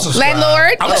 I don't subscribe.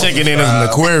 Landlord? I'm checking in as an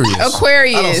Aquarius.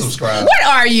 Aquarius. I don't subscribe. What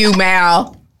are you,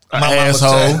 Mal? My mama's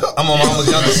Asshole. child. I'm my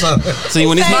mama's younger son. See,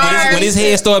 when his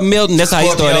head start melting, that's how he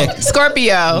start acting.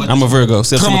 Scorpio. I'm a Virgo.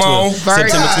 September Come on. 12th.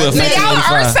 September 12th. See, y'all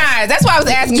are Earth 1985. signs. That's why I was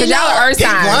asking, because y'all are Earth He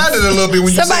signs. grinded a little bit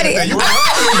when you Somebody- said that. You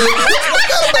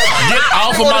Get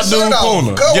off of my dude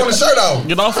corner. Go on the shirt off.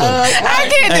 Get off of him. I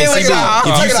can't Hey, deal with see,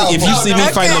 y'all. if you see me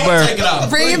fighting the bird, Take it off.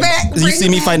 Bring it back. if you see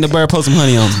me fighting the bird, put some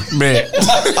honey on me. Man.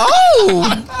 Oh,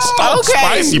 Stop okay.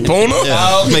 spicy, Puna.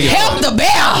 Make it Help the bear.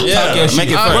 Yeah, make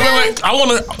it Wait, fun. wait. I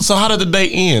want to. So how did the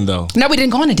date end though? No, we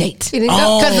didn't go on a date.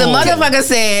 Oh. Because the motherfucker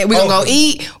said we're going to go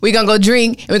eat, we're going to go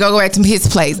drink, and we're going to go back to his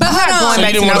place. But I'm hold not on. going So you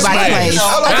back to didn't want to nobody's smash. place.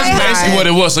 That's Okay, basically hi. what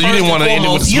it was. So you didn't want to end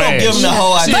it with a You don't smash. give him the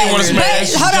whole She idea. didn't want to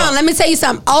smash. Hold on, let me tell you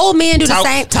something. Old men do the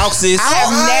same. Talk, sis. I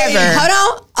have never. Hold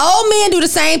on. Old men do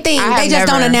the same thing. I They have just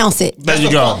don't never. announce it. There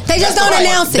you go. They just don't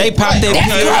announce They it. pop their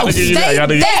That's gross.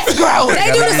 That's gross.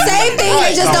 They do the same thing.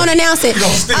 They just don't announce it.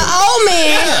 An old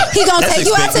man, he gonna take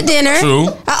you out to dinner. True.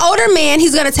 An older man,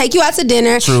 he's gonna take you out to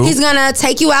dinner. True. He's gonna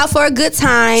take you out for a good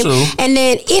time. True. And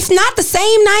then, if not the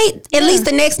same night, at least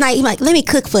the next night, he's like, "Let me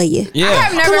cook for you. I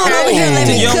have Yeah. never Come on heard over here, let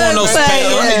me You don't want no cook for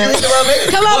spam.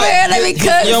 you. Come over here, let me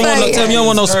cook You don't want no. for Tell me you you." don't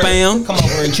want no spam. Come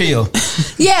over and chill.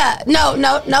 Yeah, no.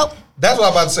 That's what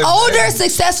I'm about to say. Older,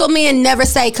 successful men never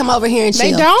say, "Come over here and chill."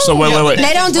 They don't. So wait.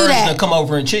 They don't do Version that. of Come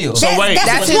over and chill. So wait. That's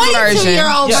That's a his version.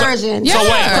 22-year-old Yeah. version. Yeah. So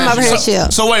wait. Come over here and chill.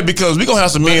 So wait, because we gonna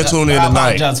have some men tune in I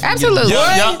tonight. apologize for Absolutely.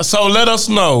 So let us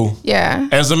know Yeah.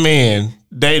 as a man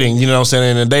dating. You know what I'm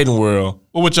saying, in the dating world.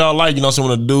 What would y'all like? You know, what I'm saying,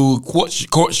 when a dude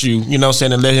courts you. You know, what I'm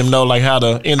saying, and let him know like how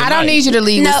to end the I don't night. need you to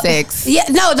lead No, with sex. yeah,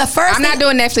 no. The first. I'm not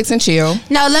doing Netflix and chill.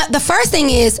 No, the first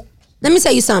thing is, let me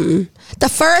tell you something. The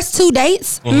first 2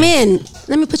 dates, men,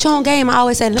 let me put you on game. I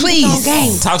always say, let me put you on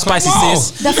game. Talk spicy,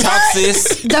 sis.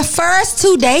 The first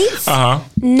 2 dates,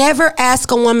 never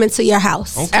ask a woman to your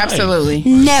house. Okay. Absolutely.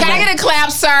 Never. Can I get a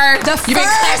clap, sir? You've been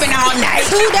clapping all night.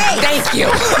 2 days. Thank you.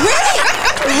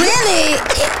 Really.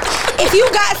 If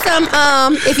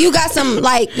you got some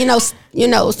like,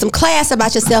 some class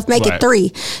about yourself, make it 3.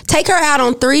 Take her out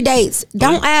on 3 dates.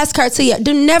 Don't ask her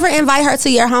never invite her to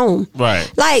your home. Right.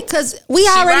 Like, cause we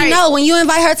already know when you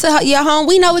invite her to your home,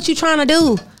 we know what you're trying to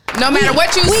do. No matter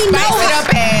what you spice it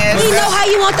up as. We know how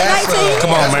you want the night to end.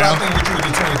 Come on, man. I think with you with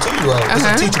the 22-year-old, it's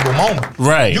a teachable moment.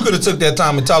 Right. You could have took that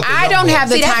time and talked to I don't have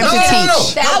the time to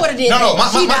teach. I would have did. No. My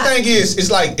thing is,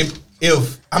 it's like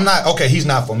if I'm not he's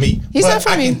not for me. He's not for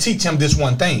I me. can teach him this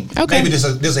one thing. Okay. Maybe this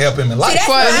will help him in life.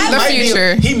 For the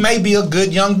future. He may be a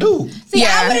good young dude. See,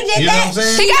 I would have did You know what that. I'm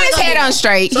saying? He got his head on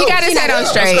straight. He got his head on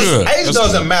straight. Age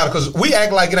doesn't matter because we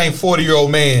act like it ain't 40-year-old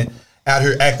man out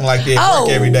here acting like they work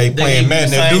every day playing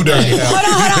Madden and do dirty. Hold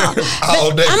on.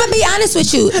 All day. I'm gonna be honest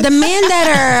with you. The men that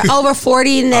are over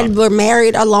 40 and that were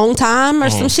married a long time or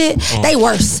some shit, they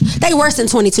worse. They worse than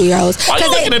 22-year-olds. Why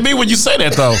you looking at me when you say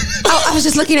that though? Oh, I was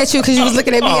just looking at you because you was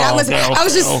looking at me. I was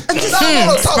just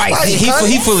Spicy. He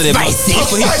full of that.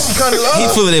 He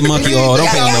full of that monkey oil. Don't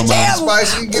pay no mind.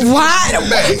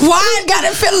 Why got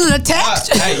it feeling attacked?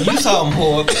 Hey, you something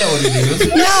whore. You know what it is.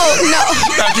 No.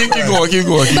 Keep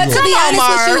going. But to be honest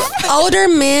with you, older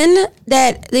men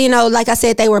that, like I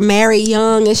said, they were married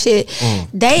young and shit,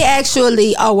 they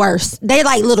actually are worse. They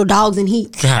like little dogs in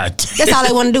heat. God. That's all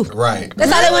they want to do. Right.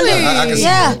 That's all they want to do. I can see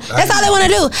Yeah. that. That's all they want to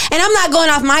do. And I'm not going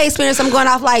off my experience. I'm going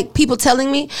off like people telling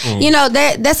me.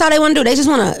 That's all they want to do. They just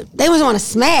want to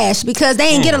smash because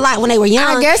they didn't get a lot when they were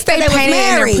young. I guess they painted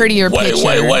it in a prettier picture.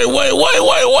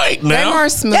 Wait. They're Now. more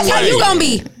smooth. That's how you gonna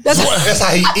be. That's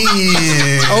how he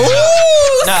is.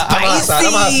 Nah, I'm outside.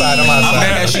 I'm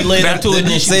mad that she laid up to it and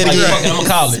then she said it again. I'm gonna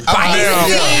call it.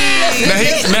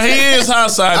 Now he is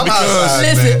hindsight because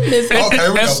Listen.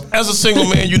 Okay, as a single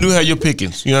man, you do have your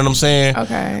pickings. You know what I'm saying?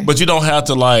 Okay. But you don't have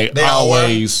to They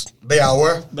always. They are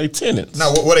where? They tenants.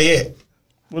 Now, where they at?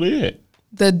 What are they at?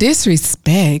 The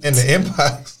disrespect. In the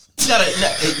Empire.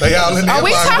 They all in the Are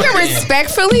we Empire. talking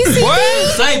respectfully?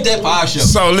 Save that for our show.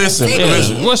 So listen.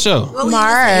 What show?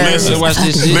 Mars. Listen. Watch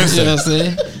this shit. Listen. You know what I'm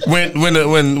saying?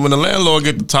 When the landlord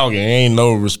get to talking, ain't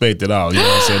no respect at all. You know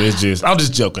what I'm saying? It's just I'm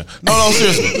just joking. No,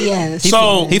 seriously. Yes.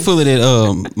 So He full of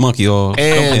that monkey oil. Don't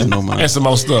pay him no mind. and some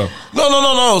more stuff. No.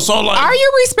 So like, Are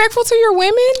you respectful to your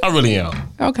women? I really am.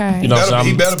 Okay. You know what I'm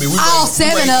He saying? better be. We All way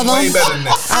 7 of them. Way better than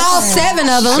that. All 7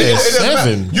 of them. Yeah. It doesn't matter.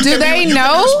 7. You Do can they you can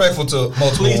know? be respectful to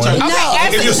multiple women. No.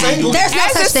 If you're single, There's no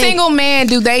As a such thing. single man,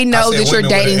 do they know I said that you're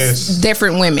women with dating an S.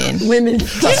 different women? Women.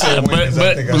 But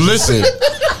listen,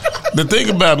 the thing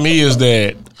about me is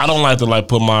that I don't like to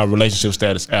put my relationship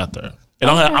status out there. And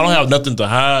I don't have nothing to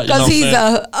hide. Because he's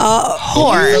a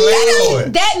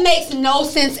whore. That makes no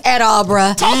sense at all,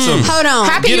 bruh. Talk to me. Hold on.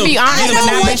 How can you be honest I and don't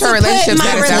not want put to your put relationship my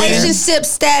status out there? relationship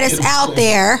status out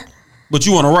there. But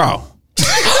you want to raw.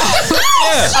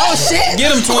 Oh shit!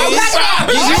 Get him, twin.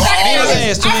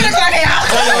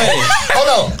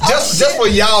 Hold on, just for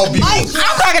y'all viewers.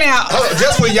 I'm talking out.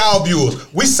 Just for y'all viewers,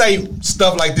 we say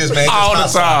stuff like this, man. All the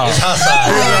time. It's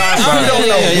hindsight.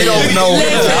 We don't know.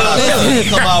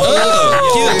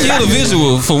 Kill the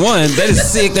visual for one. That is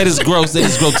sick. That is gross. That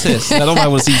is grotesque. I don't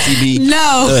want to see TV.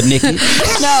 No. Nikki.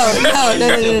 No.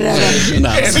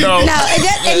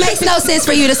 It makes no sense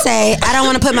for you to say, I don't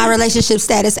want to put my relationship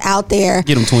status out there.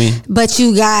 Get him, twin. But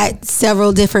you got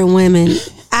several different women.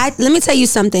 Let me tell you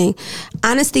something.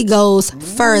 Honesty goes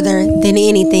further than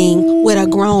anything with a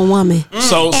grown woman.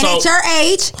 So at your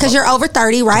age, because you're over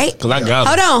 30, right? Because I got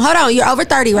Hold on. You're over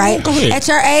 30, right? Go ahead. At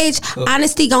your age,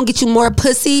 honesty gonna get you more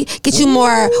pussy, get you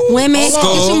more women,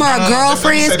 get you more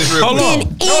girlfriends than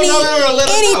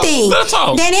anything. Let's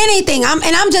talk. Than anything.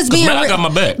 I'm just being man, I real. got my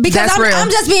back. Because That's real. I'm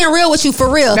just being real with you for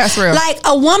real. That's real. Like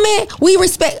a woman, we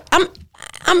respect.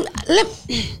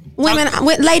 Women,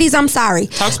 ladies, I'm sorry.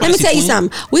 Let me tell you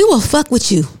something. We will fuck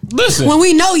with you. Listen. When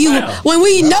we know you, when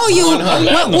we know you,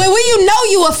 when we know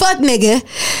you a fuck nigga,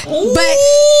 but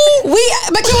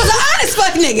you was an honest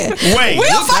fuck nigga. Wait,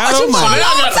 we'll fuck with you for a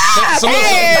long time.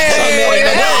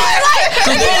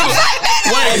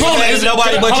 Wait,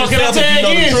 nobody but yourself if you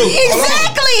know the truth.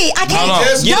 Exactly. I can't.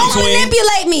 Don't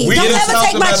manipulate me. Don't ever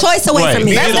take my choice away from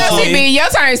me. That's not CB. Your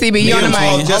turn, CB. You on the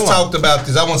mic. We just talked about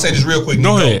this. I want to say this real quick.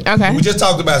 Go ahead. Okay. We just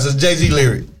talked about this. Jay-Z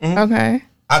lyric. Okay.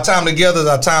 Our time together is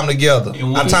our time together.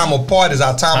 Our time apart is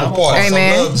our time apart.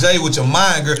 Amen. So love Jay with your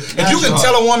mind, girl. If you can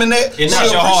tell a woman that, she'll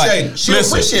appreciate it. She'll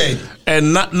appreciate it.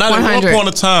 And not at one point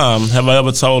of time have I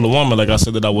ever told a woman, like I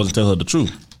said, that I wasn't telling her the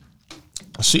truth.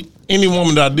 Any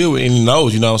woman that I deal with, any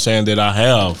knows, you know what I'm saying, that I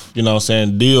have, you know what I'm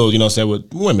saying, deals, you know what I'm saying,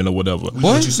 with women or whatever.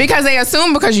 What? Because they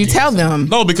assume because you tell them.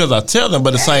 No, because I tell them, but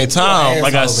at the same time,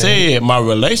 like I said, my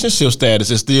relationship status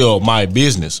is still my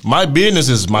business. My business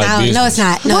is my business. No, it's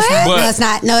not. No, it's not. No, it's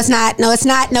not. No, it's not. No, it's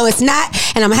not. No, it's not.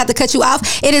 And I'm going to have to cut you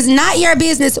off. It is not your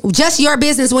business, just your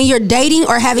business when you're dating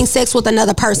or having sex with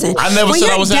another person. I never said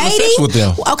I was having sex with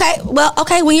them.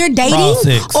 Okay, when you're dating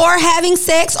or having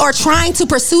sex or trying to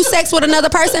pursue sex with another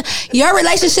person, your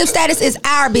relationship status is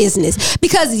our business.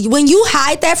 Because when you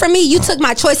hide that from me, you took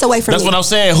my choice away from me. That's what I'm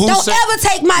saying. Don't ever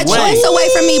take my choice away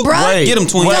from me, bro. Get him,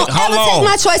 twin. Don't ever take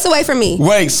my choice away from me.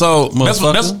 Wait, so that's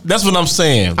what I'm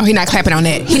saying. Oh, he not clapping on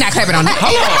that. He not clapping on that.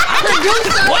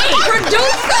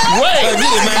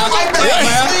 Producer.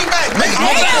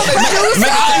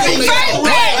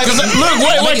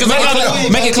 Wait, because I gotta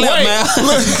make it clap, man.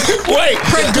 Wait,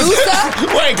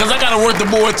 because I gotta work the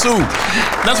board too.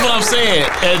 That's what I'm saying.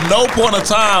 At no point of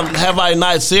time have I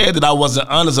not said that I wasn't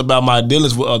honest about my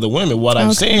dealings with other women. What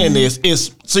I'm saying is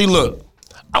see, look,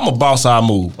 I'm a boss. I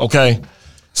move, okay.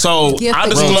 So I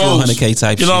disclose, 100K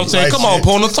type you know what I'm saying? Right. Come on,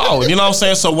 Puna, talk. You know what I'm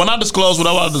saying? So when I disclose what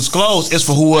I disclose, it's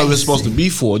for whoever it's supposed to be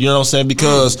for. You know what I'm saying?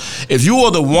 Because if you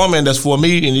are the woman that's for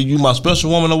me and you my special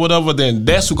woman or whatever, then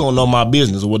that's who gonna know my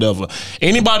business or whatever.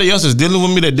 Anybody else is dealing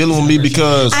with me, they're dealing with me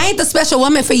because I ain't the special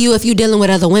woman for you if you dealing with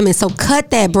other women. So cut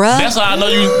that, bruh. That's how I know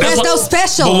you. There's no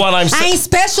special. But what I'm I ain't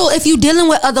special if you dealing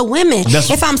with other women.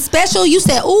 If I'm special, you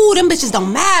said, ooh, them bitches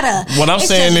don't matter. What I'm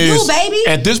saying is, you, baby.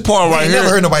 At this point right I here, never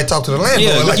heard nobody talk to the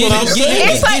landlord.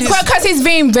 It's like because he's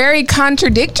being very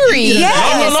contradictory. Yeah,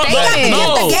 No.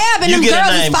 the gab and them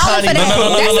girls is falling for that. That's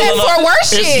that for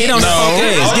worse shit. Get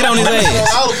on his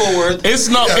ass. All the words. It's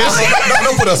no.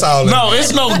 Don't put us all in. No,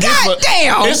 it's no gift.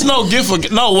 Damn. It's no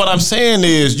gift. No, what I'm saying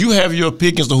is you have your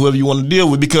pickings to whoever you want to deal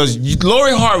with because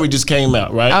Lori Harvey just came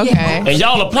out, right? Okay. And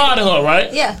y'all applauded her,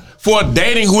 right? Yeah. For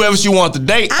dating whoever she wanted to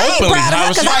date I ain't openly. proud of her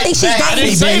because I think she's I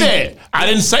didn't say that. I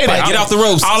didn't say that. Get off the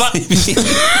ropes.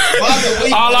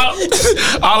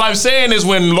 All I'm saying is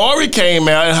when Lori came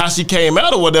out and how she came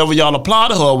out or whatever, y'all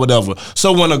applauded her or whatever.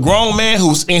 So when a grown man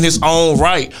who's in his own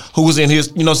right, who's in his,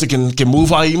 so can move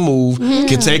how he move,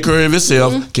 can take care of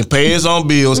himself, can pay his own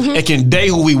bills, and can date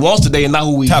who he wants to date and not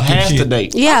who he has to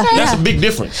date. Yeah. That's a big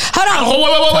difference. Hold on.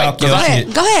 Wait. Go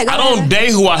ahead. I don't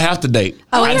date who I have to date.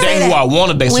 I we date say who that. I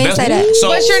want to date. We So say that.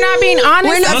 But you're not being honest.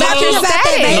 We're not talking about that,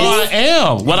 baby. No, I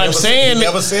am. What I'm saying,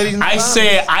 I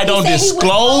said I don't said he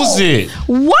disclose it.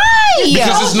 Why?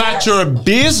 Because it's not your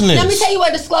business. Let me tell you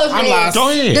what disclosure is. lost. Go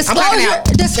ahead. Disclosure.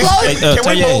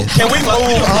 Can we move on?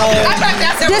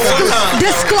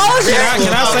 Disclosure.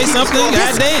 Can I say something?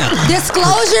 Goddamn.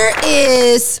 Disclosure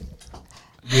is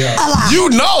a lie. You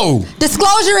know.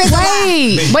 Disclosure is a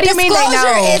lie. What do you mean they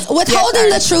know? Is withholding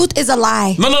the truth is a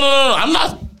lie. No.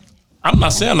 I'm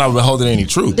not saying I'm withholding any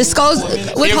truth.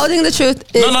 Withholding the truth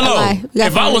is a lie.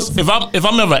 If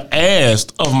I'm ever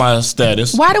asked of my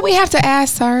status, Why do we have to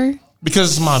ask, sir?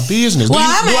 because it's my business. Well,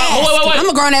 I'm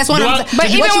a grown ass woman. But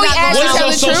even when we ask you to what tell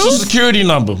is the your social truth, security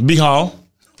number, B-Hall?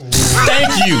 Thank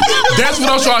you. That's what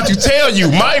I'm trying to tell you.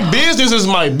 My business is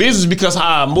my business because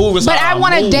how I move is but how I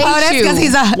want to date Oh, that's you. because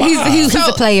he's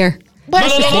a player. But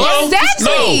No.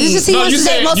 exactly. You just see No, wants you to date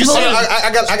said- multiple you said- women.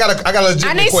 I got a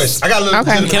legitimate question. I got a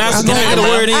legitimate Can I question. get a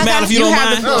word in, Mal, if you don't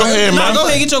mind? Go ahead, man. Go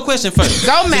ahead, get your question first.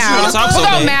 Go Mal. Since you wanna talk so Go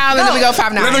bad. Mal, and then we go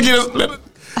 5-9. Let her get it.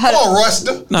 Come on,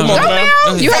 Ruster. Come Go on, man.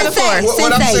 Mal. You have the floor.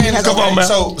 What I'm saying is, Come on, man.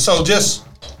 so just,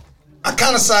 I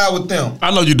kind of side with them.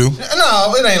 I know you do.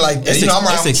 No, it ain't like that. That's I'm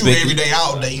around with you expected. every day,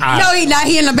 all day. No, he not.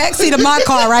 He in the backseat of my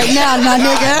car right now, my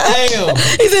nigga. Damn.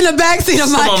 He's in the backseat of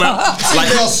my Come on, man. car. Like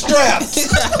they're strapped.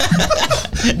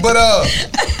 But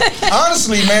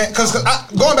honestly, man, because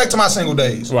going back to my single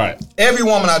days, Right. every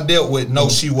woman I dealt with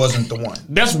knows she wasn't the one.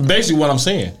 That's basically what I'm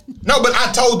saying. No, but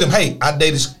I told them, hey, I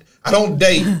don't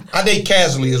date. I date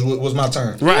casually is what was my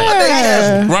term. Right. I date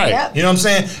casually. Right. Yep. You know what I'm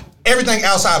saying? Everything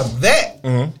outside of that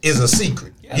is a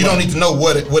secret. You don't need to know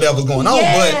whatever's going on,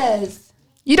 but.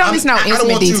 You don't need to know I don't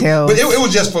intimate want to, details. but it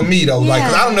was just for me though. Like,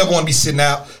 cause I don't ever want to be sitting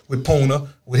out with Puna,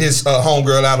 with his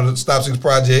homegirl out of the Stop Six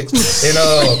Projects, and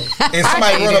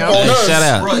somebody run up on us. Shout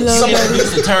out. Right. Somebody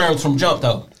use the terms from jump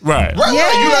though. Right. Right,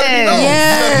 you let me know.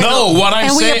 Yes. No, what I'm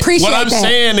And we saying, appreciate what I'm that.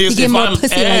 saying is, You get if more I'm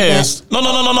pussy like that. asked, no.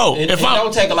 And, If and I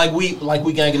don't take it like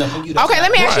we ganging up on you. Okay,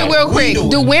 let me ask you Right. real We quick. doing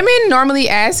Do it. women normally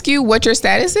ask you what your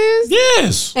status is?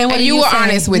 yes, And what And do you were say?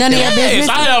 honest with none them. of your business. yes,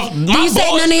 I have. My Do you say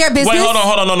boys- none of your business? Wait, hold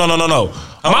on, no.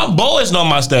 My boys know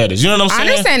my status. You know what I'm I saying?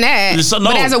 understand that. So,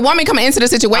 But as a woman coming into the I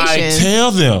situation, tell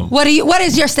them What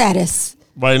is your status?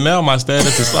 right now. My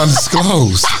status is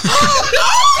undisclosed.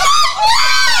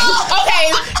 okay,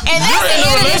 and that's the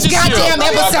end of this goddamn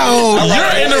episode. though.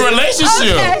 You're in a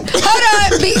relationship. Okay. Hold on.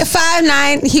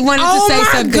 5'9". He wanted to say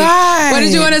something. God. What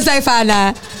did you want to say,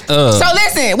 5'9"? So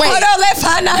listen, wait. Hold on, let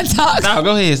 5'9" talk. No,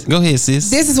 go ahead, sis.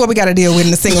 This is what we got to deal with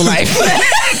in the single life.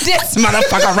 This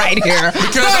motherfucker right here.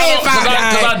 Because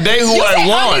I date who I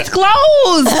want.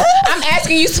 Undisclosed. I'm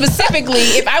asking you specifically,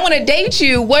 if I want to date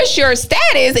you, what's your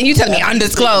status? And you tell me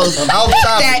undisclosed.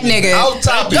 That nigga. Out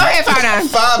topic. Go ahead, 5'9".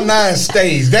 5'9"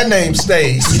 stays. That name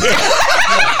stays. You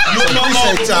no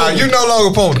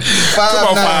longer Puna.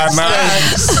 5'9"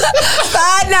 stays.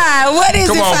 5'9". What is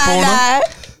Come it, on, 5'9"?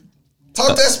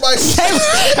 Talk that spicy.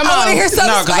 Come I want to on. hear something.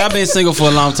 No, because I've been single for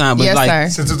a long time, but Yes, like, sir.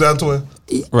 Since 2012.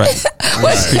 right,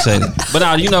 appreciate it. But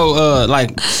now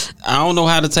like, I don't know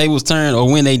how the tables turn or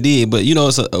when they did, but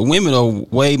it's women are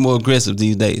way more aggressive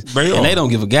these days, and they don't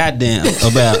give a goddamn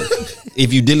about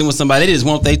if you dealing with somebody. They just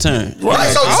want their turn.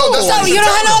 Right. So you don't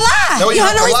have no lie. No, You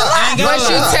have no reason to lie. Once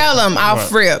you tell them, I'll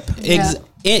frip.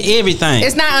 Everything.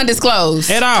 It's not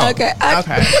undisclosed. At all. Okay.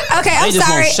 Okay. Okay, They I'm just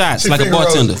sorry. want shots She like a finger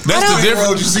bartender. rolls. That's the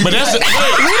difference. But that's the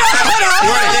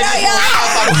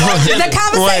The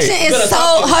conversation is so.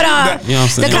 Hold on. You know what I'm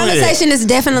saying? The conversation is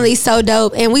definitely so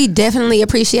dope, and we definitely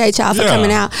appreciate y'all for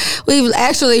coming out. We've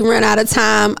actually run out of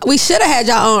time. We should have had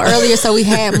y'all on earlier, so we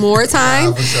had more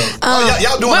time. For sure.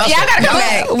 Y'all doing Well, y'all gotta come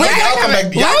back. Y'all come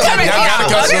back. Y'all come Y'all gotta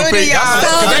come to the pick.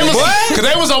 Because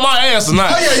they was on my ass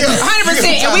tonight.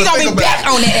 100%, and we gonna be back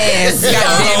on that ass. God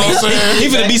damn it. He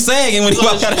finna be sagging when he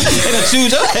walk out. They done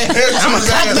choose your ass. I'm gonna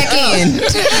come back in.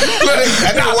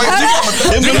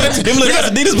 Them little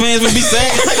Adidas pants would be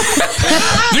sagging.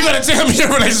 You gotta tell me your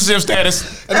relationship status.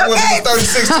 And it went from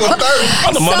 36 to a 30.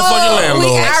 I'm the motherfucking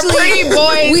landlord. Our pretty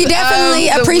boys. We definitely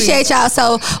appreciate y'all.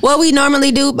 So what we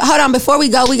normally do, hold on, before we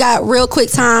go, we got real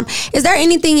quick time. Is there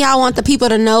anything y'all want the people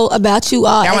to know about you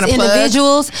all as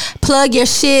individuals? Plug your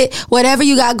shit, whatever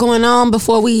you got going on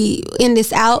before we end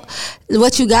this out.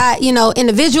 What you got,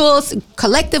 individuals,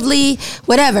 collectively,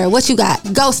 whatever. What you got?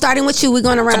 Go, starting with you. We're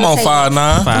going to run. Come on,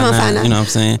 5'9". 5'9", you know what I'm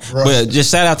saying? But just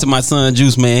shout out to my son,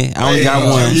 Juice, man. I only got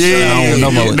one. Yeah. I don't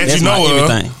know more. That That's you know my of.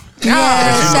 everything.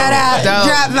 Yeah, shout out. Dope.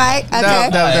 Drop mic. Okay.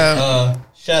 Dope.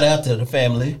 Shout out to the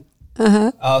family.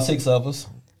 All 6 of us.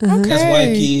 Okay. That's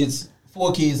wife, kids,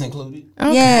 4 kids included.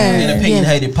 Yeah. And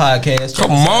Opinionhated podcast.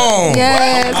 Come on.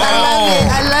 Yes,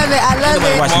 I love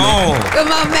it. Come on.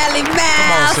 Come on, Melly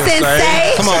Mal,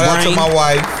 Sensei. Come on, Shout out to Brain. my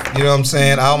wife. You know what I'm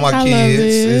saying? All my I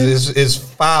kids. It's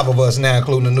 5 of us now,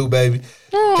 including the new baby.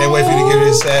 Can't wait for you to get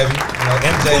this savvy.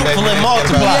 MJ, baby. Fruitful and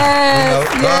multiply. Yeah.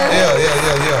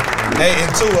 Hey,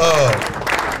 and 2,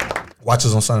 watch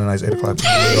us on Sunday nights, 8 o'clock.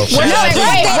 No, say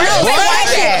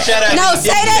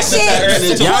that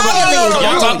shit. Y'all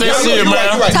talk that shit,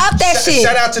 man. Talk that shit.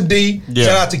 Shout out to D. Yeah.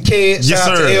 Shout out to Kid. Yes,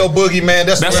 Shout out sir. to L Boogie, man.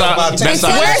 That's That's the our- rest of that's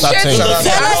our our- team. that's our team. Tell us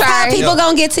how people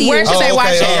gonna get to you. Where should they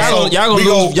watch it?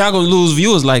 Y'all gonna lose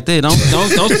viewers like that.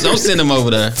 Don't send them over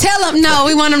there. Tell them no.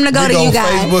 We want them to go to We you go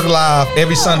guys. Facebook Live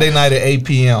every Sunday night at 8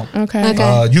 p.m.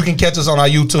 Okay. You can catch us on our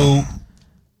YouTube.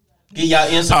 Get y'all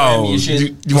Instagram and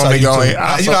shit. You want me to go in?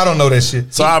 I don't know that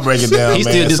shit. So I'll break it down, He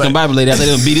man. still discombobulated after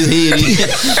they done beat his head.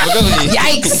 But go ahead.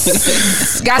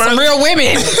 Yikes. Got some real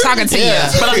women talking to you.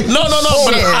 But no.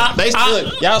 But They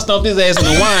stood. Y'all stumped his ass in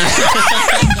the wine.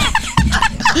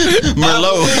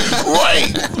 Merlot.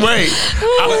 Wait.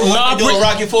 I'm doing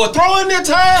Rocky for throw in the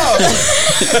towel.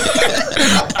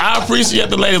 I appreciate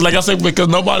the ladies, like I said, because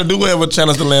nobody do ever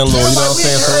challenge the landlord. You know what I'm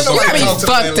saying? So it's You gotta be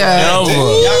fucked up.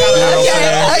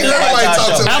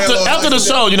 After the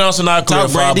show, you know what I'm saying, I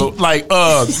clarify, Brandy. but like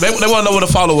they want to know where to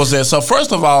follow us at. So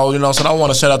first of all, you know what I'm saying, I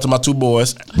want to shout out to my 2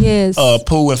 boys, Yes.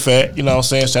 Pooh and Fat, you know what I'm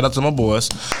saying, shout out to my boys.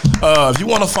 If you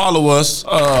want to follow us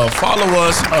on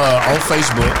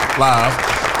Facebook Live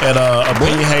at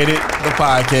Opinionhated the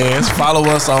podcast. Follow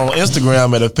us on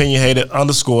Instagram at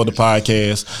Opinionhated_the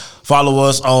podcast. Follow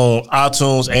us on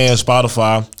iTunes and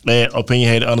Spotify at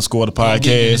Opinionhated_the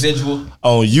podcast.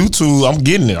 On YouTube, I'm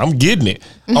getting it. On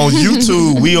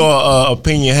YouTube, we are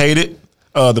Opinionhated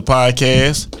the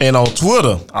podcast, and on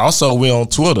Twitter. Also, we're on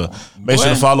Twitter. Make sure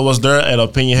to follow us there at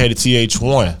Opinionhated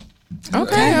TH1.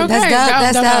 Okay.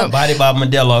 That's dope. Body by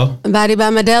Modelo. Body by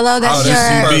Modelo. That's your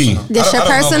personal. That's your I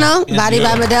don't know. personal. Body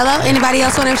by Modelo. Anybody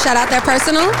else want to shout out their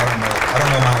personal? I don't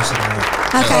know my Instagram.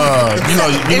 You know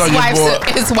your boy.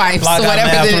 It's wifes, so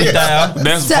whatever it is.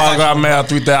 That's Fall Guy Mail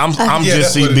 3000. I'm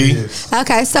just CB.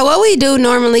 Okay, so what we do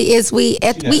normally is we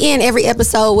end every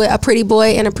episode with a pretty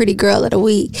boy and a pretty girl of the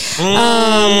week.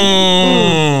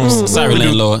 Sorry,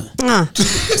 landlord.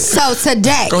 So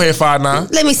today, go ahead,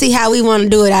 5'9". Let me see how we want to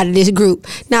do it out of this group.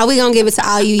 Now we're gonna give it to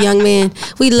all you young men.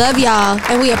 We love y'all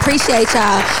and we appreciate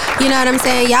y'all. You know what I'm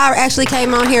saying? Y'all actually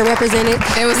came on here represented.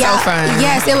 It was so fun.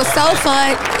 Yes, it was so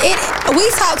fun. We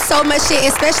talk so much shit,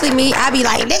 especially me. I be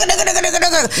like nigga.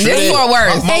 This for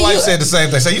words. My wife said the same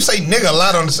thing. So you say nigga a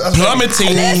lot on the plummeting.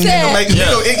 It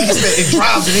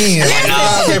drives it in.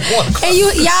 And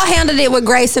y'all handled it with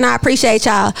grace, and I appreciate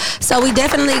y'all. So we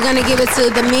definitely gonna give it to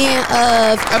the men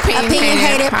of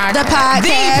Opinionhated, the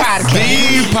podcast.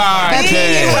 The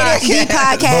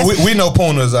podcast. But we know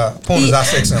Puna's our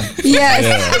sex symbol. Yes.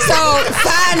 So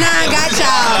 5'9" got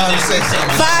y'all.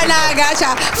 5'9" got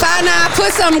y'all. 5'9"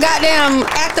 put some goddamn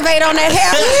activate on that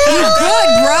hair. You good,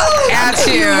 bro? Got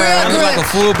you. I look like a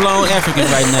full blown African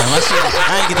right now.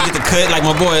 I ain't get the cut like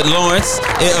my boy Lawrence,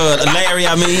 Larry.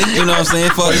 I mean, you know what I'm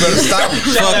saying? Fuck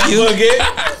you.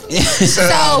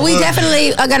 So we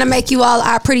definitely are gonna make you all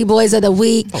our pretty boys of the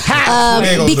week.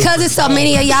 Because it's so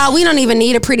many of y'all, we don't even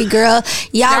need a pretty girl.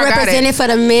 Y'all represented for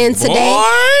the men today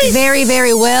very,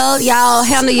 very well. Y'all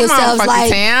handle yourselves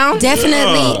like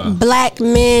definitely black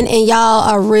men, and y'all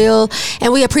are real,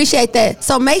 and we appreciate that.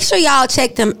 So make sure y'all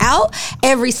check them out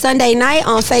every Sunday night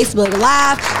on Facebook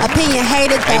Live.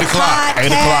 Opinionhated, the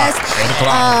podcast. 8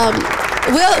 o'clock.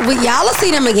 Y'all will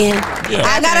see them again. Yeah.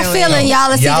 I got a feeling y'all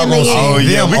will see them again. Oh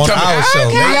yeah, we come our show.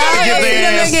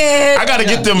 I gotta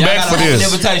get them back for this.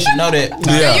 Invitation, know that.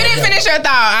 Yeah. You didn't finish your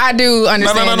thought. I do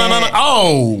understand. No.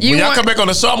 Oh, when y'all come back on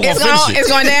the show, I'm gonna finish it. It's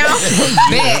going down.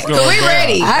 Bet. We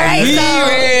ready. All right, we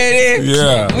ready.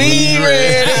 Yeah, we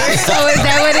ready. So is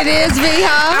that what it is, B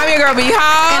Hall? I'm your girl B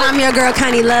Hall, and I'm your girl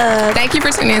Connie Love. Thank you for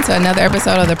tuning in to another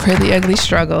episode of the Pretty Ugly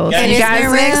Struggles. And you guys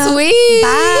next week.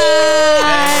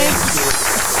 Bye.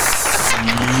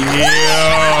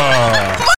 Yeah.